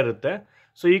ಎಲ್ಲ ಇರುತ್ತೆ.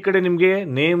 ಸೊ ಈ ಕಡೆ ನಿಮಗೆ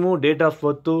name, date of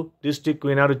birth, district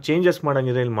ಏನಾದ್ರು ಚೇಂಜಸ್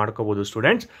ಮಾಡೋಂಗಿದೆ ಇಲ್ಲಿ ಮಾಡ್ಕೋಬೋದು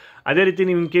ಸ್ಟೂಡೆಂಟ್ಸ್. ಅದೇ ರೀತಿ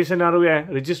ನೀವು ಇನ್ ಕೇಸ್ ಏನಾದ್ರು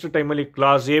ರಿಜಿಸ್ಟರ್ ಟೈಮಲ್ಲಿ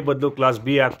ಕ್ಲಾಸ್ ಎ ಬದಲು ಕ್ಲಾಸ್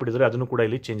ಬಿ ಹಾಕ್ಬಿಟ್ಟಿದ್ರೆ ಅದನ್ನು ಕೂಡ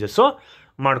ಇಲ್ಲಿ ಚೇಂಜಸ್ಸು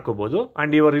ಮಾಡ್ಕೋಬೋದು.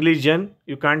 And your religion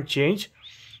you can change.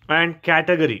 And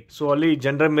category, so ಅಲ್ಲಿ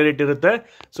ಜನರಲ್ ಮೆರಿಟ್ ಇರುತ್ತೆ.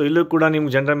 ಸೊ ಇಲ್ಲೂ ಕೂಡ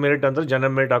ನಿಮ್ಗೆ ಜನರಲ್ ಮೆರಿಟ್ ಅಂದರೆ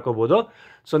ಜನರಲ್ ಮೆರಿಟ್ ಹಾಕೋಬೋದು.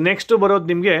 ಸೊ ನೆಕ್ಸ್ಟ್ ಬರೋದು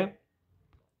ನಿಮಗೆ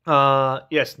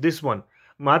ಎಸ್ ದಿಸ್ ಒನ್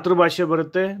ಮಾತೃಭಾಷೆ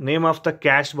ಬರುತ್ತೆ, ನೇಮ್ ಆಫ್ ದ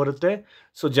ಕ್ಯಾಸ್ಟ್ ಬರುತ್ತೆ.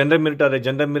 ಸೊ ಜನರಲ್ ಮೆರಿಟ್ ಆದರೆ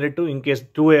general merit, in case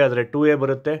 2A ಆದರೆ 2A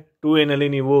ಬರುತ್ತೆ. 2Aನಲ್ಲಿ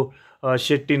ನೀವು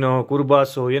ಶೆಟ್ಟಿನೋ,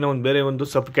 ಕುರ್ಬಾಸೋ ಏನೋ ಒಂದು ಬೇರೆ ಒಂದು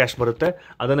ಸಬ್ ಕ್ಯಾಸ್ಟ್ ಬರುತ್ತೆ,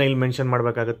 ಅದನ್ನು ಇಲ್ಲಿ ಮೆನ್ಷನ್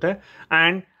ಮಾಡಬೇಕಾಗುತ್ತೆ.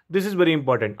 And this is very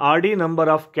important, R D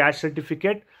number of caste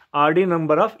certificate, R D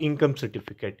number of income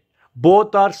certificate.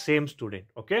 Both are same student.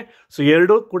 Okay, so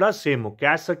ಎರಡೂ ಕೂಡ ಸೇಮು,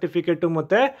 ಕ್ಯಾಸ್ಟ್ ಸರ್ಟಿಫಿಕೇಟು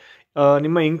ಮತ್ತು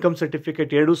ನಿಮ್ಮ ಇನ್ಕಮ್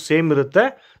ಸರ್ಟಿಫಿಕೇಟ್ ಎರಡೂ ಸೇಮ್ ಇರುತ್ತೆ.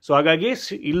 ಸೊ ಹಾಗಾಗಿ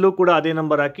ಇಲ್ಲೂ ಕೂಡ ಅದೇ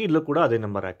ನಂಬರ್ ಹಾಕಿ, ಇಲ್ಲೂ ಕೂಡ ಅದೇ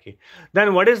number hockey.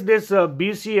 Then what is this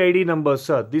BCID number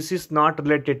sir? This is not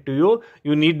related to you,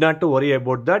 you need not to worry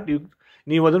about that.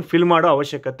 ನೀವು ಅದನ್ನು ಫಿಲ್ ಮಾಡೋ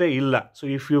ಅವಶ್ಯಕತೆ ಇಲ್ಲ. So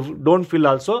if you don't fill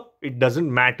also it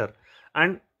doesn't matter.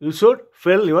 And you should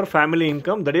fill your family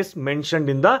income that is mentioned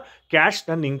in the cash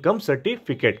and income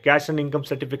certificate. Cash and income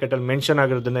certificate ಅಲ್ಲಿ mention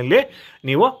ಆಗಿರೋದನ್ನಲ್ಲಿ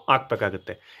ನೀವು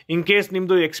ಹಾಕ್ಬೇಕಾಗುತ್ತೆ. In case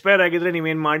ನಿಮ್ಮದು expire ಆಗಿದ್ರೆ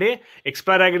ನೀವೇನು ಮಾಡಿ,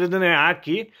 expire ಆಗಿರೋದನ್ನೇ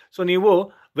ಹಾಕಿ. So ನೀವು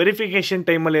verification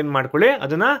ಟೈಮಲ್ಲಿ ಏನು ಮಾಡ್ಕೊಳ್ಳಿ,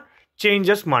 ಅದನ್ನು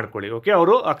ಚೇಂಜಸ್ ಮಾಡ್ಕೊಳ್ಳಿ. ಓಕೆ,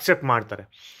 ಅವರು ಅಕ್ಸೆಪ್ಟ್ ಮಾಡ್ತಾರೆ.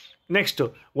 ನೆಕ್ಸ್ಟು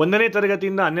 1ನೇ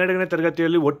ತರಗತಿಯಿಂದ 12ನೇ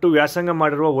ತರಗತಿಯಲ್ಲಿ ಒಟ್ಟು ವ್ಯಾಸಂಗ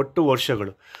ಮಾಡಿರುವ ಒಟ್ಟು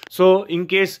ವರ್ಷಗಳು. So in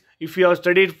case if you have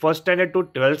studied first standard to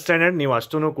 12th standard, ನೀವು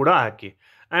ಅಷ್ಟೂ ಕೂಡ ಹಾಕಿ.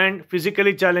 And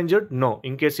physically challenged, no.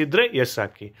 In case idre yes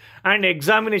haki. And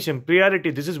examination priority,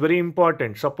 this is very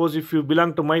important. Suppose if you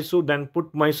belong to Mysore, then put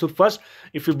Mysore first.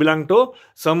 If you belong to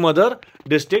some other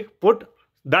district, put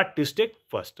that district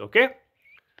first. Okay,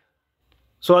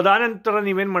 so adanantara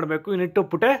neeven ಮಾಡಬೇಕು, you need to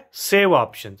put a save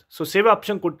options. So save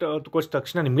option ಕೊಟ್ಟ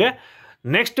ತಕ್ಷಣ ನಿಮಗೆ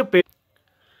next page,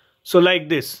 so like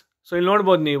this. So ಇಲ್ಲಿ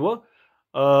ನೋಡ್ಬೋದು ನೀವು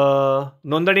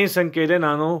ನೋಂದಣಿ ಸಂಖ್ಯೆ ಇದೆ.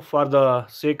 ನಾನು ಫಾರ್ ದ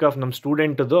ಸೇಕ್ ಆಫ್ ನಮ್ಮ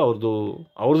ಸ್ಟೂಡೆಂಟ್ದು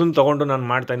ಅವ್ರದ್ದನ್ನು ತೊಗೊಂಡು ನಾನು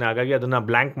ಮಾಡ್ತಾಯಿದ್ದೀನಿ, ಹಾಗಾಗಿ ಅದನ್ನು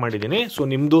ಬ್ಲ್ಯಾಂಕ್ ಮಾಡಿದ್ದೀನಿ. ಸೊ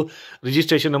ನಿಮ್ಮದು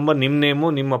ರಿಜಿಸ್ಟ್ರೇಷನ್ ನಂಬರ್, ನಿಮ್ಮ ನೇಮು,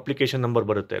 ನಿಮ್ಮ ಅಪ್ಲಿಕೇಶನ್ ನಂಬರ್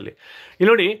ಬರುತ್ತೆ ಅಲ್ಲಿ. ಇಲ್ಲಿ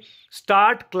ನೋಡಿ,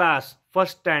 start class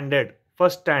first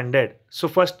standard. So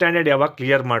first standard ಯಾವಾಗ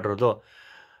ಕ್ಲಿಯರ್ ಮಾಡಿರೋದು.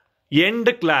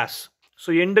 End class,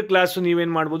 so end class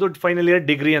ನೀವೇನು ಮಾಡ್ಬೋದು, ಫೈನಲ್ ಇಯರ್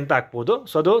ಡಿಗ್ರಿ ಅಂತ ಹಾಕ್ಬೋದು.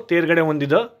 ಸೊ ಅದು ತೇರ್ಗಡೆ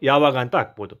ಹೊಂದಿದ್ದು ಯಾವಾಗ ಅಂತ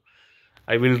ಹಾಕ್ಬೋದು.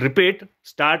 I will repeat,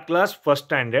 start class first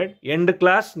standard, end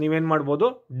class ನೀವೇನು ಮಾಡ್ಬೋದು,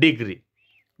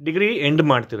 ಡಿಗ್ರಿ ಎಂಡ್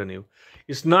ಮಾಡ್ತೀರ ನೀವು.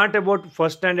 It's not about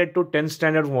first standard to 10th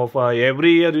standard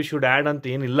every year you should add ಅಂತ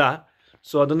ಏನಿಲ್ಲ.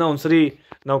 ಸೊ ಅದನ್ನು ಒಂದ್ಸರಿ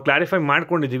ನಾವು ಕ್ಲಾರಿಫೈ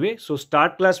ಮಾಡ್ಕೊಂಡಿದ್ದೀವಿ. So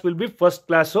start class will be first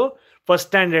class, first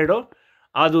standard,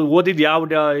 ಅದು ಓದಿದ್ದು ಯಾವ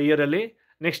ಇಯರಲ್ಲಿ.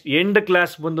 ನೆಕ್ಸ್ಟ್ ಎಂಡ್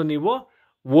ಕ್ಲಾಸ್ ಬಂದು ನೀವು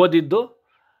ಓದಿದ್ದು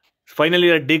final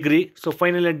year degree. So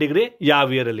final year degree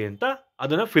ಯಾವ ಇಯರಲ್ಲಿ ಅಂತ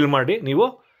ಅದನ್ನು ಫಿಲ್ ಮಾಡಿ ನೀವು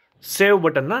ಸೇವ್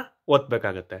ಬಟನ್ನ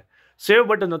ಒತ್ತಬೇಕಾಗತ್ತೆ. ಸೇವ್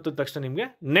ಬಟನ್ ಒತ್ತಿದ ತಕ್ಷಣ ನಿಮಗೆ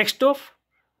ನೆಕ್ಸ್ಟ್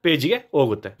ಪೇಜ್ಗೆ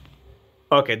ಹೋಗುತ್ತೆ.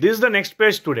 Okay, this is the next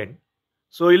page student.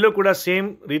 So ಇಲ್ಲೂ ಕೂಡ ಸೇಮ್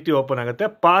ರೀತಿ ಓಪನ್ ಆಗುತ್ತೆ.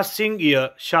 ಪಾಸಿಂಗ್ ಇಯರ್,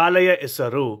 ಶಾಲೆಯ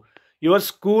ಹೆಸರು, your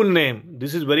school name,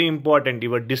 this is very important.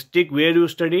 Your district where you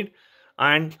studied,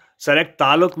 and select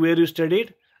taluk where you studied,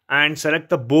 and select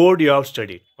the board you have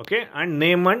studied. Okay, and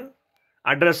name and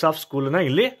address of ಸ್ಕೂಲನ್ನ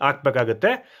ಇಲ್ಲಿ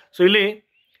ಹಾಕ್ಬೇಕಾಗುತ್ತೆ. So ಇಲ್ಲಿ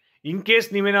in case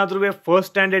ನೀವೇನಾದ್ರೂ first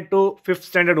standard to 5th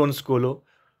standard ಒಂದು school,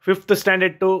 5th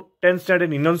standard to 10th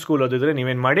standard ಇನ್ನೊಂದು school ಓದಿದ್ರೆ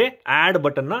ನೀವೇನು ಮಾಡಿ, add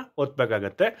ಬಟನ್ನ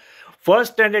ಒತ್ತಬೇಕಾಗತ್ತೆ.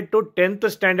 First standard to 10th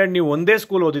standard ನೀವು ಒಂದೇ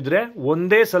ಸ್ಕೂಲ್ ಓದಿದ್ರೆ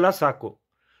ಒಂದೇ ಸಲ ಸಾಕು.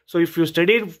 So if you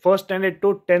study first standard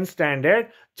to 10th standard,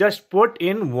 just put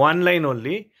in 1 line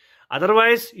only.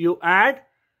 Otherwise you add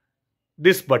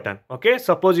this button. Okay,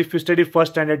 suppose if you study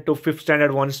first standard to 5th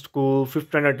standard one school, 5th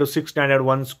standard to 6th standard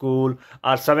one school,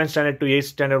 or 7th standard to 8th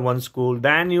standard one school,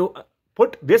 then you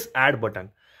put this add button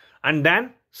and then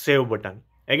save button.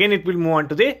 Again it will move on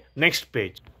to the next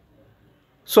page.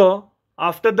 So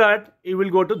after that you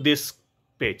will go to this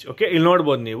page. Okay, ಇಲ್ಲಿ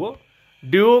ನೋಡಬಹುದು ನೀವು,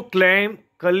 do you claim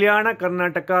Kalyana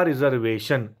Karnataka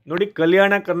reservation. ನೋಡಿ,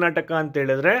 ಕಲ್ಯಾಣ ಕರ್ನಾಟಕ ಅಂತ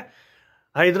ಹೇಳಿದ್ರೆ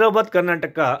Hyderabad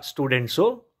Karnataka students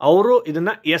ಅವರು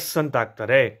ಇದನ್ನು S ಅಂತ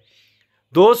ಹಾಕ್ತಾರೆ.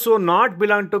 ದೋಸ್ ಹೂ not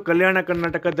belong to Kalyana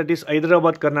Karnataka, that is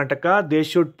Hyderabad Karnataka, they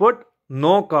should put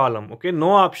no column. Okay,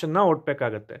 no ಆಪ್ಷನ್ನ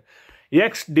ಒಟ್ಟಬೇಕಾಗತ್ತೆ.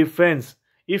 X defence,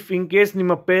 if in case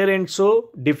ನಿಮ್ಮ ಪೇರೆಂಟ್ಸು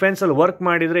ಡಿಫೆನ್ಸಲ್ಲಿ ವರ್ಕ್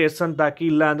ಮಾಡಿದರೆ ಎಸ್ ಅಂತ ಹಾಕಿ,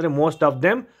 ಇಲ್ಲ ಅಂದರೆ ಮೋಸ್ಟ್ ಆಫ್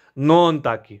ದೆಮ್ ನೋ ಅಂತ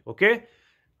ಹಾಕಿ. Okay,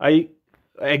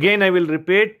 I will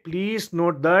repeat, please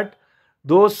note that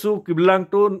those who belong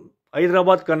to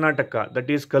Hyderabad Karnataka, that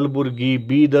is Kalburgi,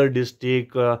 Bidar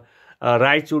district,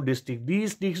 Raichur district,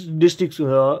 these districts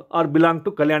are belong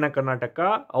to Kalyana Karnataka,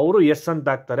 ಅವರು S ಅಂತ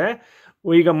ಹಾಕ್ತಾರೆ.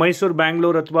 ಈಗ ಮೈಸೂರು,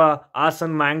 ಬ್ಯಾಂಗ್ಳೂರ್ ಅಥವಾ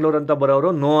ಹಾಸನ್, ಮ್ಯಾಂಗ್ಳೂರ್ ಅಂತ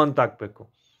ಬರೋರು no ಅಂತ ಹಾಕಬೇಕು.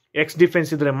 ಎಕ್ಸ್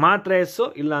ಡಿಫೆನ್ಸ್ ಇದ್ರೆ ಮಾತ್ರ ಎಸ್ಸು,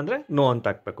 ಇಲ್ಲ ಅಂದರೆ ನೋ ಅಂತ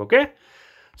ಹಾಕಬೇಕು. Okay,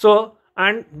 so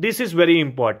and this is very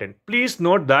important. Please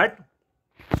note that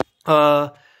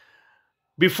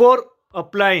before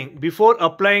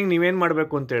applying ನೀವೇನು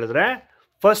ಮಾಡಬೇಕು ಅಂತ ಹೇಳಿದ್ರೆ,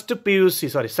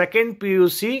 second P U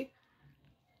C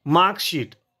marks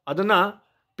sheet ಅದನ್ನು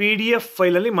PDF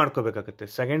ಫೈಲಲ್ಲಿ ಮಾಡ್ಕೋಬೇಕಾಗುತ್ತೆ.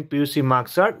 Second PUC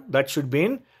marks card that should be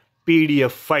in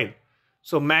PDF file.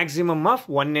 So maximum of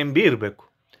 1 MB ಇರಬೇಕು.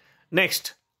 Next,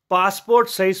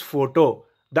 passport size photo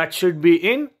that should be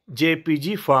in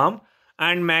JPG form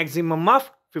and maximum of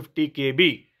 50 KB.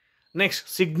 Next,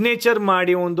 signature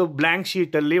ಮಾಡಿ ಒಂದು blank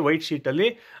ಶೀಟಲ್ಲಿ, white ಶೀಟಲ್ಲಿ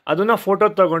ಅದನ್ನು photo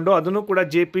ತಗೊಂಡು ಅದನ್ನು ಕೂಡ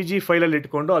JPG ಫೈಲಲ್ಲಿ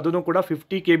ಇಟ್ಕೊಂಡು ಅದನ್ನು ಕೂಡ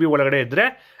 50 KB ಒಳಗಡೆ ಇದ್ದರೆ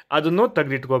ಅದನ್ನು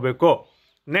ತೆಗೆದಿಟ್ಕೋಬೇಕು.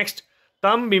 Next,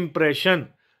 thumb impression.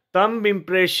 Thumb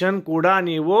impression ಕೂಡ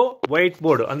ನೀವು ವೈಟ್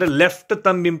ಬೋರ್ಡ್ ಅಂದರೆ ಲೆಫ್ಟ್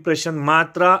ಥಂಬ್ ಇಂಪ್ರೆಷನ್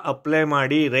ಮಾತ್ರ ಅಪ್ಲೈ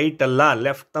ಮಾಡಿ, ರೈಟ್ ಅಲ್ಲ,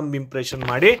 ಲೆಫ್ಟ್ ಥಂಬ್ ಇಂಪ್ರೆಷನ್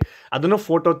ಮಾಡಿ ಅದನ್ನು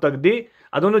ಫೋಟೋ ತೆಗ್ದು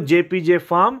ಅದನ್ನು JPG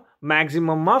form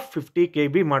maximum of 50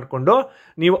 KB ಮಾಡಿಕೊಂಡು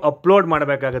ನೀವು ಅಪ್ಲೋಡ್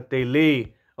ಮಾಡಬೇಕಾಗತ್ತೆ ಇಲ್ಲಿ.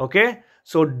 Okay,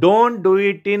 so don't do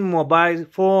it in mobile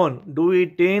phone, do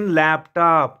it in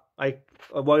laptop.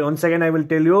 Once again I will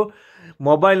tell you,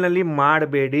 ಮೊಬೈಲ್ನಲ್ಲಿ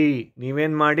ಮಾಡಬೇಡಿ.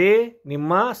 ನೀವೇನು ಮಾಡಿ,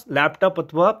 ನಿಮ್ಮ ಲ್ಯಾಪ್ಟಾಪ್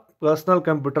ಅಥವಾ ಪರ್ಸ್ನಲ್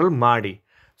ಕಂಪ್ಯೂಟರಲ್ಲಿ ಮಾಡಿ.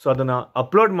 ಸೊ ಅದನ್ನು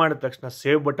ಅಪ್ಲೋಡ್ ಮಾಡಿದ ತಕ್ಷಣ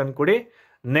ಸೇವ್ ಬಟನ್ ಕೊಡಿ.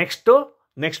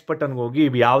 ನೆಕ್ಸ್ಟ್ ಬಟನ್ಗೆ ಹೋಗಿ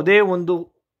ಯಾವುದೇ ಒಂದು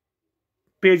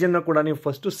ಪೇಜನ್ನು ಕೂಡ ನೀವು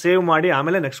ಫಸ್ಟು ಸೇವ್ ಮಾಡಿ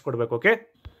ಆಮೇಲೆ ನೆಕ್ಸ್ಟ್ ಕೊಡಬೇಕು. ಓಕೆ,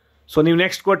 ಸೊ ನೀವು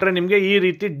ನೆಕ್ಸ್ಟ್ ಕೊಟ್ಟರೆ ನಿಮಗೆ ಈ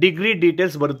ರೀತಿ ಡಿಗ್ರಿ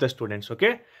ಡೀಟೇಲ್ಸ್ ಬರುತ್ತೆ students. Okay,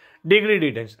 degree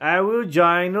details, have you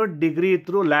join degree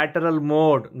through lateral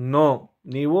mode? No,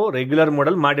 ನೀವು regular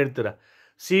ಮೋಡಲ್ಲಿ ಮಾಡಿರ್ತೀರ.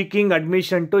 Seeking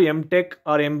admission to M.Tech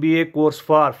R MBA course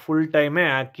for full ಟೈಮೇ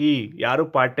ಹಾಕಿ, ಯಾರು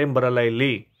ಪಾರ್ಟ್ ಟೈಮ್ ಬರಲ್ಲ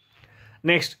ಇಲ್ಲಿ.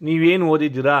 ನೆಕ್ಸ್ಟ್, ನೀವೇನು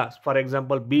ಓದಿದ್ದೀರಾ, ಫಾರ್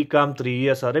ಎಕ್ಸಾಂಪಲ್ BCom 3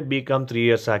 years ಆದರೆ BCom 3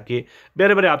 years ಹಾಕಿ.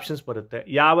 ಬೇರೆ ಬೇರೆ options ಬರುತ್ತೆ,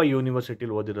 ಯಾವ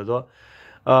ಯೂನಿವರ್ಸಿಟಿಲಿ ಓದಿರೋದು.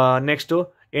 ನೆಕ್ಸ್ಟು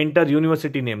ಎಂಟರ್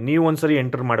ಯೂನಿವರ್ಸಿಟಿ ನೇಮ್, ನೀವು ಒಂದ್ಸರಿ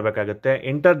ಎಂಟರ್ ಮಾಡಬೇಕಾಗತ್ತೆ.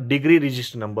 ಎಂಟರ್ ಡಿಗ್ರಿ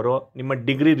ರಿಜಿಸ್ಟರ್ ನಂಬರು, ನಿಮ್ಮ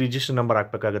ಡಿಗ್ರಿ ರಿಜಿಸ್ಟರ್ ನಂಬರ್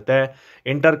ಹಾಕಬೇಕಾಗತ್ತೆ.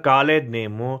 Enter college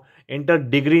name, enter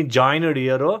degree joined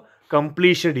year,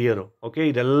 ಕಂಪ್ಲೀಷಡ್ year. Okay,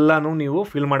 ಇದೆಲ್ಲನೂ ನೀವು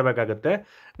ಫಿಲ್ ಮಾಡಬೇಕಾಗತ್ತೆ.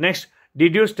 Next,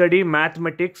 did you study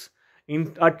mathematics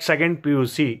at second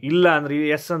PUC? ಇಲ್ಲ ಅಂದರೆ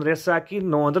ಎಸ್ ಅಂದರೆ ಎಸ್ ಹಾಕಿ,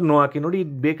 ನೋ ಅಂದರೆ ನೋ ಹಾಕಿ. ನೋಡಿ,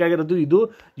 ಇದು ಬೇಕಾಗಿರೋದು ಇದು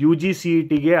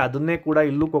UGCETಗೆ, ಅದನ್ನೇ ಕೂಡ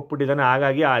ಇಲ್ಲೂ ಕೊಟ್ಬಿಟ್ಟಿದ್ದಾನೆ,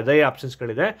 ಹಾಗಾಗಿ ಅದೇ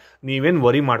ಆಪ್ಷನ್ಸ್ಗಳಿದೆ, ನೀವೇನು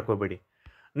ವರಿ ಮಾಡ್ಕೋಬೇಡಿ.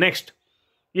 ನೆಕ್ಸ್ಟ್,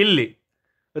 ಇಲ್ಲಿ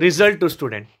ರಿಸಲ್ಟು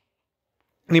ಸ್ಟೂಡೆಂಟ್,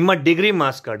 ನಿಮ್ಮ ಡಿಗ್ರಿ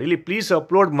ಮಾರ್ಕ್ಸ್ ಕಾರ್ಡ್ ಇಲ್ಲಿ please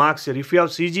upload marks. If you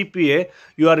have CGPA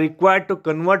you are required to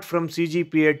convert from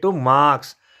CGPA two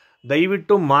marks.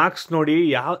 ದಯವಿಟ್ಟು ಮಾರ್ಕ್ಸ್ ನೋಡಿ.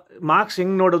 ಯಾವ ಮಾರ್ಕ್ಸ್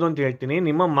ಹೆಂಗೆ ನೋಡೋದು ಅಂತ ಹೇಳ್ತೀನಿ.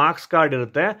 ನಿಮ್ಮ ಮಾರ್ಕ್ಸ್ ಕಾರ್ಡ್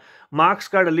ಇರುತ್ತೆ, ಮಾರ್ಕ್ಸ್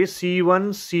ಕಾರ್ಡಲ್ಲಿ C1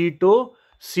 C2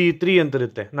 C3 ಅಂತ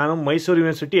ಇರುತ್ತೆ. ನಾನು ಮೈಸೂರು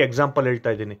ಯೂನಿವರ್ಸಿಟಿ ಎಕ್ಸಾಂಪಲ್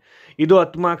ಹೇಳ್ತಾ ಇದ್ದೀನಿ. ಇದು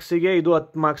 10 ಮಾರ್ಕ್ಸಿಗೆ, ಇದು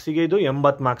 10 ಮಾರ್ಕ್ಸಿಗೆ, ಇದು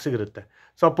 80 ಮಾರ್ಕ್ಸಿಗೆ ಇರುತ್ತೆ.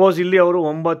 ಸಪೋಸ್ ಇಲ್ಲಿ ಅವರು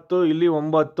 9, ಇಲ್ಲಿ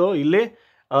 9, ಇಲ್ಲಿ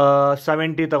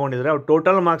 70 ತೊಗೊಂಡಿದ್ರೆ ಅವ್ರು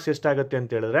ಟೋಟಲ್ ಮಾರ್ಕ್ಸ್ ಎಷ್ಟಾಗುತ್ತೆ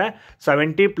ಅಂತ ಹೇಳಿದ್ರೆ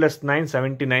 70 + 9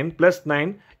 79 +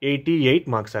 9 88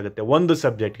 ಮಾರ್ಕ್ಸ್ ಆಗುತ್ತೆ ಒಂದು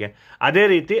ಸಬ್ಜೆಕ್ಟ್ಗೆ. ಅದೇ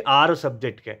ರೀತಿ 6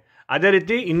 ಸಬ್ಜೆಕ್ಟ್ಗೆ. ಅದೇ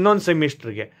ರೀತಿ ಇನ್ನೊಂದು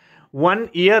ಸೆಮಿಸ್ಟ್ರಿಗೆ 1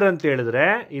 ಇಯರ್ ಅಂತ ಹೇಳಿದ್ರೆ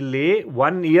ಇಲ್ಲಿ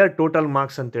 1 ಇಯರ್ ಟೋಟಲ್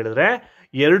ಮಾರ್ಕ್ಸ್ ಅಂತ ಹೇಳಿದ್ರೆ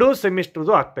 2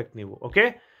 ಸೆಮಿಸ್ಟ್ರದು ಹಾಕ್ಬೇಕು ನೀವು. ಓಕೆ,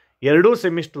 2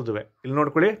 ಸೆಮಿಸ್ಟ್ರದುವೆ ಇಲ್ಲಿ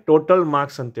ನೋಡ್ಕೊಳ್ಳಿ. ಟೋಟಲ್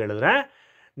ಮಾರ್ಕ್ಸ್ ಅಂತ ಹೇಳಿದ್ರೆ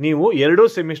ನೀವು 2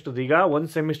 ಸೆಮಿಸ್ಟರ್, ಈಗ ಒಂದು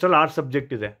ಸೆಮಿಸ್ಟ್ರಲ್ಲಿ 6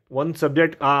 ಸಬ್ಜೆಕ್ಟ್ ಇದೆ, ಒಂದು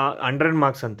ಸಬ್ಜೆಕ್ಟ್ 100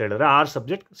 ಮಾರ್ಕ್ಸ್ ಅಂತ ಹೇಳಿದ್ರೆ 6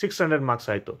 ಸಬ್ಜೆಕ್ಟ್ 600 ಮಾರ್ಕ್ಸ್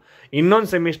ಆಯಿತು.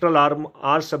 ಇನ್ನೊಂದು ಸೆಮಿಸ್ಟ್ರಲ್ಲಿ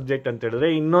 6 ಸಬ್ಜೆಕ್ಟ್ ಅಂತ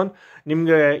ಹೇಳಿದ್ರೆ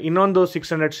ನಿಮಗೆ ಇನ್ನೊಂದು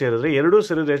 600 ಸೇರಿದ್ರೆ 2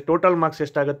 ಸೇರಿದ್ರೆ ಟೋಟಲ್ ಮಾರ್ಕ್ಸ್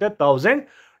ಎಷ್ಟಾಗುತ್ತೆ?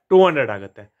 1200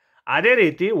 ಆಗುತ್ತೆ. ಅದೇ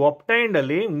ರೀತಿ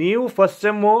ಒಪ್ಟೈಂಡಲ್ಲಿ ನೀವು first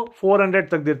sem 400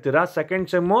 ತೆಗೆದಿರ್ತೀರಾ, second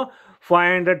sem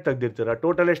 500 ತೆಗೆದಿರ್ತೀರಾ,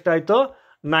 total ಎಷ್ಟಾಯಿತು?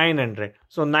 900.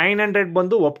 ಸೊ 900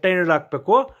 ಬಂದು ಒಪ್ಟೈಂಡ್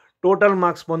ಹಾಕಬೇಕು, ಟೋಟಲ್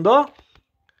ಮಾರ್ಕ್ಸ್ ಬಂದು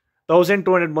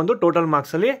 1200 ಬಂದು ಟೋಟಲ್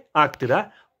ಮಾರ್ಕ್ಸಲ್ಲಿ ಹಾಕ್ತೀರಾ.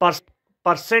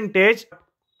 ಪರ್ಸೆಂಟೇಜ್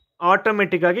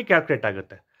ಆಟೋಮೆಟಿಕ್ ಆಗಿ ಕ್ಯಾಲ್ಕುಲೇಟ್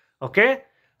ಆಗುತ್ತೆ. ಓಕೆ,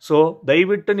 ಸೊ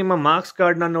ದಯವಿಟ್ಟು ನಿಮ್ಮ ಮಾರ್ಕ್ಸ್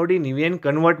ಕಾರ್ಡ್ನ ನೋಡಿ, ನೀವೇನು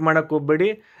ಕನ್ವರ್ಟ್ ಮಾಡೋಕ್ಕೆ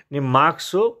ಹೋಗಬೇಡಿ. ನಿಮ್ಮ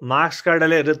ಮಾರ್ಕ್ಸ್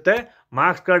ಕಾರ್ಡಲ್ಲೇ ಇರುತ್ತೆ.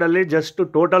 ಮಾರ್ಕ್ಸ್ ಕಾರ್ಡಲ್ಲಿ ಜಸ್ಟ್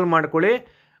ಟೋಟಲ್ ಮಾಡ್ಕೊಳ್ಳಿ,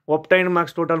 ಒಪ್ಟೈನ್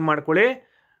ಮಾರ್ಕ್ಸ್ ಟೋಟಲ್ ಮಾಡ್ಕೊಳ್ಳಿ,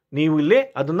 ನೀವು ಇಲ್ಲಿ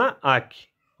ಅದನ್ನು ಹಾಕಿ.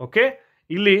 ಓಕೆ,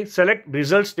 ಇಲ್ಲಿ ಸೆಲೆಕ್ಟ್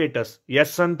ರಿಸಲ್ಟ್ ಸ್ಟೇಟಸ್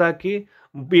ಎಸ್ ಅಂತ ಹಾಕಿ,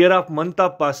 year of month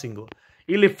of passing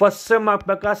ಇಲ್ಲಿ ಫಸ್ಟ್ ಸೆಮ್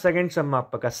ಹಾಕ್ಬೇಕಾ ಸೆಕೆಂಡ್ ಸೆಮ್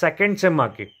ಹಾಕ್ಬೇಕಾ? ಸೆಕೆಂಡ್ ಸೆಮ್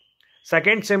ಹಾಕಿ.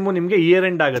 ಸೆಕೆಂಡ್ ಸೆಮ್ಮು ನಿಮಗೆ ಇಯರ್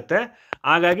ಎಂಡ್ ಆಗುತ್ತೆ,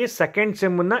 ಹಾಗಾಗಿ second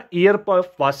ಸೆಮ್ಮನ್ನು year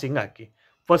of passing hockey.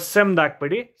 First ಸೆಮ್ದು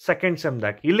ಹಾಕ್ಬೇಡಿ, second ಸೆಮ್ದು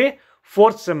ಹಾಕಿ. ಇಲ್ಲಿ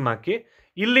ಫೋರ್ತ್ ಸೆಮ್ ಹಾಕಿ.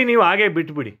 ಇಲ್ಲಿ ನೀವು ಹಾಗೆ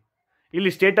ಬಿಟ್ಬಿಡಿ.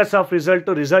 ಇಲ್ಲಿ ಸ್ಟೇಟಸ್ ಆಫ್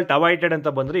ರಿಸಲ್ಟ್ ಅವೈಟೆಡ್ ಅಂತ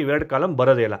ಬಂದರೆ ಇವೆರಡು ಕಾಲಮ್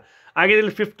ಬರೋದೇ ಇಲ್ಲ. ಹಾಗೆ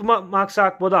ಇಲ್ಲಿ 5th ಮಾರ್ಕ್ಸ್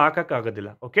ಹಾಕ್ಬೋದು, ಹಾಕೋಕ್ಕಾಗೋದಿಲ್ಲ.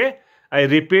 Okay, I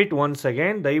repeat once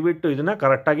again, ದಯವಿಟ್ಟು ಇದನ್ನು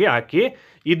ಕರೆಕ್ಟಾಗಿ ಹಾಕಿ.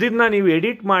 ಇದನ್ನು ನೀವು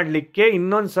ಎಡಿಟ್ ಮಾಡಲಿಕ್ಕೆ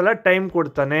ಇನ್ನೊಂದು ಸಲ ಟೈಮ್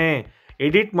ಕೊಡ್ತಾನೆ,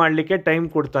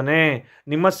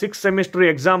 ನಿಮ್ಮ 6th ಸೆಮಿಸ್ಟ್ರ್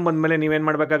ಎಕ್ಸಾಮ್ ಬಂದಮೇಲೆ ನೀವೇನು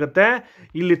ಮಾಡಬೇಕಾಗತ್ತೆ?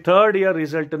 ಇಲ್ಲಿ 3rd ಇಯರ್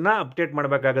ರಿಸಲ್ಟನ್ನು ಅಪ್ಡೇಟ್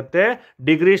ಮಾಡಬೇಕಾಗತ್ತೆ.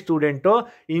 ಡಿಗ್ರಿ ಸ್ಟೂಡೆಂಟು,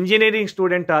 ಇಂಜಿನಿಯರಿಂಗ್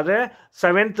ಸ್ಟೂಡೆಂಟ್ ಆದರೆ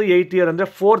 7th 8th ಇಯರ್ ಅಂದರೆ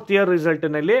 4th ಇಯರ್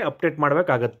ರಿಸಲ್ಟ್ನಲ್ಲಿ ಅಪ್ಡೇಟ್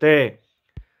ಮಾಡಬೇಕಾಗತ್ತೆ.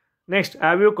 Next,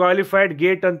 have you qualified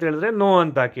gate ಅಂತ ಹೇಳಿದ್ರೆ ನೋ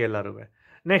ಅಂತ ಹಾಕಿ ಎಲ್ಲರೂ.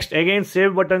 ನೆಕ್ಸ್ಟ್ ಅಗೈನ್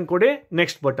ಸೇವ್ ಬಟನ್ ಕೊಡಿ,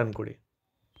 ನೆಕ್ಸ್ಟ್ ಬಟನ್ ಕೊಡಿ.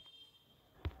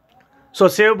 So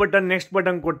save button, next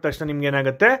button ಕೊಟ್ಟ ತಕ್ಷಣ ನಿಮ್ಗೆ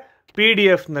ಏನಾಗುತ್ತೆ?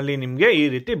 PDF ನಿಮಗೆ ಈ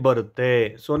ರೀತಿ ಬರುತ್ತೆ.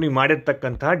 ಸೊ ನೀವು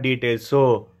ಮಾಡಿರ್ತಕ್ಕಂತಹ ಡೀಟೇಲ್ಸು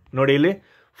ನೋಡಿ, ಇಲ್ಲಿ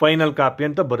ಫೈನಲ್ ಕಾಪಿ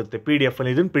ಅಂತ ಬರುತ್ತೆ PDF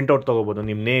ಅಲ್ಲಿ. ಇದನ್ನು ಪ್ರಿಂಟ್ಔಟ್ ತೊಗೋಬೋದು.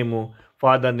 ನಿಮ್ಮ name,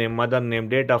 father name, mother name,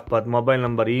 date of birth, mobile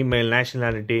number, email,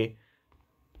 nationality,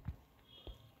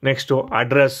 next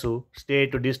address,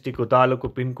 state, district, taluk,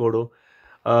 pin code,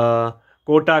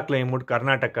 Kota claimed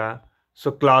Karnataka. So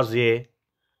class A,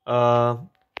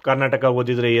 Karnataka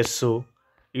ಓದಿದರೆ ಎಸ್ಸು,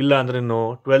 ಇಲ್ಲ ಅಂದರೆ ನೋ.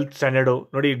 12th ಸ್ಟ್ಯಾಂಡರ್ಡು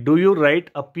ನೋಡಿ, do you right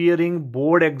appearing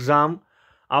board exam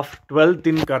of 12th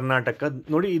ಇನ್ ಕರ್ನಾಟಕ.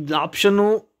 ನೋಡಿ, ಇದು option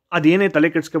ಅದೇನೇ ತಲೆ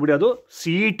ಕೆಡಿಸ್ಕೊಬಿಡಿ, ಅದು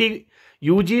CET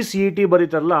UG CET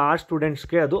ಬರೀತಾರಲ್ಲ ಆ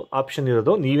ಸ್ಟೂಡೆಂಟ್ಸ್ಗೆ ಅದು ಆಪ್ಷನ್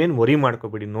ಇರೋದು, ನೀವೇನು ವರಿ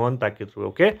ಮಾಡ್ಕೋಬೇಡಿ, ನೋ ಅಂತ ಹಾಕಿದ್ರು.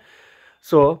 ಓಕೆ,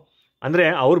 ಸೊ ಅಂದರೆ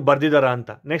ಅವ್ರು ಬರ್ದಿದಾರ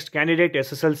ಅಂತ. Next candidate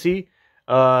SSLC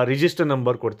register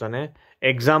number ಕೊಡ್ತಾನೆ,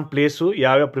 ಎಕ್ಸಾಮ್ ಪ್ಲೇಸು,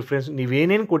 ಯಾವ್ಯಾವ ಪ್ರಿಫರೆನ್ಸ್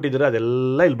ನೀವೇನೇನು ಕೊಟ್ಟಿದ್ದೀರ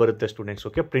ಅದೆಲ್ಲ ಇಲ್ಲಿ ಬರುತ್ತೆ ಸ್ಟೂಡೆಂಟ್ಸ್.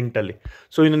 ಓಕೆ, ಪ್ರಿಂಟಲ್ಲಿ.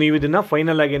 ಸೊ ಇನ್ನು ನೀವು ಇದನ್ನು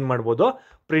ಫೈನಲ್ ಆಗಿ ಏನು ಮಾಡ್ಬೋದು,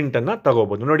 ಪ್ರಿಂಟನ್ನು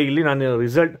ತಗೋಬೋದು. ನೋಡಿ ಇಲ್ಲಿ ನಾನು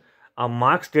ರಿಸಲ್ಟ್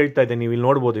ಮಾರ್ಕ್ಸ್ ಹೇಳ್ತಾ ಇದ್ದೆ, ನೀವು ಇಲ್ಲಿ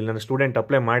ನೋಡ್ಬೋದು. ಇಲ್ಲಿ ನನ್ನ ಸ್ಟೂಡೆಂಟ್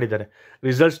ಅಪ್ಲೈ ಮಾಡಿದ್ದಾರೆ.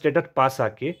 Result status pass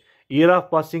hockey, year of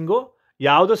passing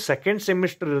ಯಾವುದು ಸೆಕೆಂಡ್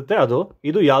ಸೆಮಿಸ್ಟರ್ ಇರುತ್ತೆ ಅದು,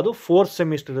 ಇದು ಯಾವುದು ಫೋರ್ತ್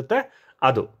ಸೆಮಿಸ್ಟರ್ ಇರುತ್ತೆ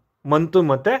ಅದು, ಮಂತು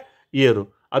ಮತ್ತು ಇಯರು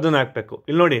ಅದನ್ನು ಹಾಕಬೇಕು.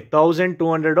 ಇಲ್ಲಿ ನೋಡಿ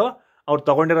 1200 ಅವ್ರು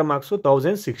ತೊಗೊಂಡಿರೋ ಮಾರ್ಕ್ಸು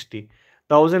 1060,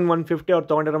 1150 ಅವ್ರು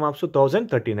ತೊಗೊಂಡಿರೋ ಮಾರ್ಕ್ಸು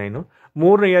 1039.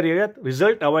 3ನೇ ಇಯರ್ಗೆ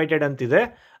ರಿಸಲ್ಟ್ ಅವಾಯ್ಡೆಡ್ ಅಂತಿದೆ.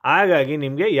 ಹಾಗಾಗಿ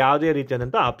ನಿಮಗೆ ಯಾವುದೇ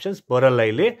ರೀತಿಯಾದಂಥ ಆಪ್ಷನ್ಸ್ ಬರಲ್ಲ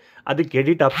ಇಲ್ಲಿ. ಅದಕ್ಕೆ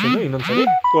ಎಡಿಟ್ ಆಪ್ಷನ್ ಇನ್ನೊಂದ್ಸರಿ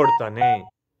ಕೊಡ್ತಾನೆ.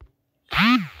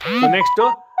 ನೆಕ್ಸ್ಟು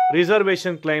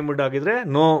ರಿಸರ್ವೇಷನ್ ಕ್ಲೈಮ್ಡ್ ಆಗಿದ್ರೆ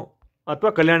ನೋ,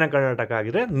 ಅಥವಾ ಕಲ್ಯಾಣ ಕರ್ನಾಟಕ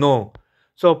ಆಗಿದ್ರೆ no.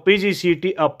 So PGCET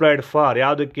applied for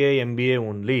ಯಾವುದಕ್ಕೆ, MBA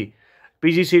only.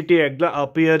 PGCET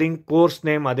appearing course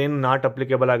name ಅದೇನು ನಾಟ್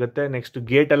ಅಪ್ಲಿಕೇಬಲ್ ಆಗುತ್ತೆ. ನೆಕ್ಸ್ಟ್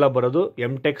ಗೇಟ್ ಎಲ್ಲ ಬರೋದು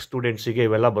M.Tech ಸ್ಟೂಡೆಂಟ್ಸಿಗೆ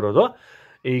ಇವೆಲ್ಲ ಬರೋದು.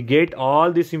 ಈ gate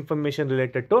all this information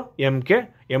related to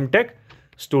M.Tech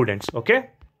students. Okay,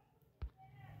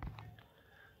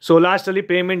 so ಲಾಸ್ಟಲ್ಲಿ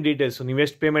ಪೇಮೆಂಟ್ ಡೀಟೇಲ್ಸು, ನೀವು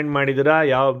ಎಷ್ಟು ಪೇಮೆಂಟ್ ಮಾಡಿದ್ದೀರಾ,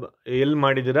 ಎಲ್ಲಿ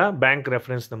ಮಾಡಿದ್ದೀರಾ, ಬ್ಯಾಂಕ್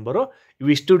ರೆಫರೆನ್ಸ್ ನಂಬರು,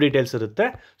 ಇವಿಷ್ಟು ಡೀಟೇಲ್ಸ್ ಇರುತ್ತೆ.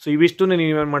 ಸೊ ಇವಿಷ್ಟು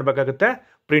ನೀವೇನು ಮಾಡಬೇಕಾಗುತ್ತೆ,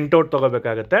 ಪ್ರಿಂಟೌಟ್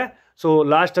ತೊಗೋಬೇಕಾಗತ್ತೆ. ಸೊ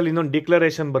ಲಾಸ್ಟಲ್ಲಿ ಇನ್ನೊಂದು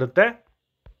ಡಿಕ್ಲರೇಷನ್ ಬರುತ್ತೆ.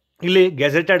 ಇಲ್ಲಿ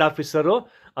ಗೆಜೆಟೆಡ್ ಆಫೀಸರು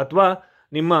ಅಥವಾ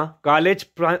ನಿಮ್ಮ ಕಾಲೇಜ್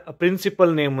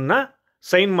ಪ್ರಿನ್ಸಿಪಲ್ ನೇಮನ್ನು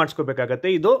ಸೈನ್ ಮಾಡಿಸ್ಕೋಬೇಕಾಗತ್ತೆ.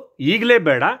 ಇದು ಈಗಲೇ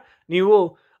ಬೇಡ, ನೀವು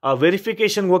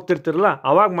ವೆರಿಫಿಕೇಷನ್ಗೆ ಹೋಗ್ತಿರ್ತಿರಲ್ಲ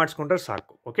ಅವಾಗ ಮಾಡಿಸ್ಕೊಂಡ್ರೆ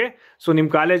ಸಾಕು. ಓಕೆ, ಸೊ ನಿಮ್ಮ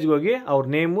ಕಾಲೇಜ್ಗೆ ಹೋಗಿ ಅವ್ರ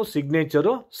ನೇಮು,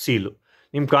 ಸಿಗ್ನೇಚರು, ಸೀಲು,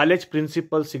 ನಿಮ್ಮ ಕಾಲೇಜ್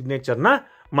ಪ್ರಿನ್ಸಿಪಲ್ ಸಿಗ್ನೇಚರ್ನ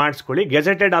ಮಾಡಿಸ್ಕೊಳ್ಳಿ.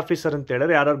 ಗೆಜೆಟೆಡ್ ಆಫೀಸರ್ ಅಂತ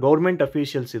ಹೇಳಿದ್ರೆ ಯಾರು ಗೌರ್ಮೆಂಟ್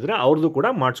ಅಫಿಷಿಯಲ್ಸ್ ಇದ್ದರೆ ಅವ್ರದ್ದು ಕೂಡ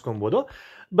ಮಾಡಿಸ್ಕೊಬೋದು.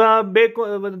 ಬೇಕು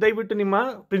ದಯವಿಟ್ಟು ನಿಮ್ಮ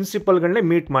ಪ್ರಿನ್ಸಿಪಲ್ಗಳನ್ನೇ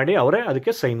ಮೀಟ್ ಮಾಡಿ ಅವರೇ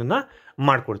ಅದಕ್ಕೆ ಸೈನನ್ನು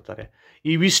ಮಾಡಿಕೊಡ್ತಾರೆ.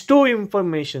 ಇವಿಷ್ಟು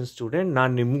ಇನ್ಫಾರ್ಮೇಷನ್ ಸ್ಟೂಡೆಂಟ್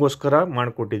ನಾನು ನಿಮಗೋಸ್ಕರ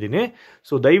ಮಾಡಿಕೊಟ್ಟಿದ್ದೀನಿ.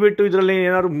 ಸೊ ದಯವಿಟ್ಟು ಇದರಲ್ಲಿ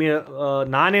ಏನಾದ್ರು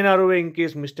ನಾನೇನಾದ್ರು ಇನ್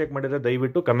ಕೇಸ್ ಮಿಸ್ಟೇಕ್ ಮಾಡಿದರೆ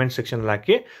ದಯವಿಟ್ಟು ಕಮೆಂಟ್ ಸೆಕ್ಷನಲ್ಲಿ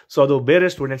ಹಾಕಿ. ಸೊ ಅದು ಬೇರೆ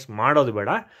ಸ್ಟೂಡೆಂಟ್ಸ್ ಮಾಡೋದು ಬೇಡ.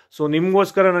 ಸೊ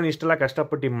ನಿಮಗೋಸ್ಕರ ನಾನು ಇಷ್ಟೆಲ್ಲ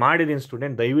ಕಷ್ಟಪಟ್ಟು ಮಾಡಿದ್ದೀನಿ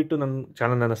ಸ್ಟೂಡೆಂಟ್. ದಯವಿಟ್ಟು ನನ್ನ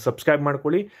ಚಾನಲನ್ನು ಸಬ್ಸ್ಕ್ರೈಬ್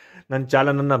ಮಾಡ್ಕೊಳ್ಳಿ, ನನ್ನ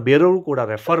ಚಾನಲನ್ನು ಬೇರೆಯವರು ಕೂಡ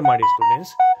ರೆಫರ್ ಮಾಡಿ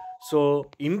ಸ್ಟೂಡೆಂಟ್ಸ್. ಸೊ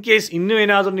ಇನ್ ಕೇಸ್ ಇನ್ನೂ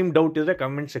ಏನಾದರೂ ನಿಮ್ಮ ಡೌಟ್ ಇದ್ದರೆ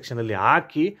ಕಮೆಂಟ್ ಸೆಕ್ಷನಲ್ಲಿ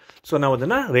ಹಾಕಿ. ಸೊ ನಾವು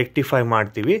ಅದನ್ನು ರೆಕ್ಟಿಫೈ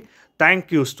ಮಾಡ್ತೀವಿ. Thank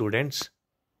you students.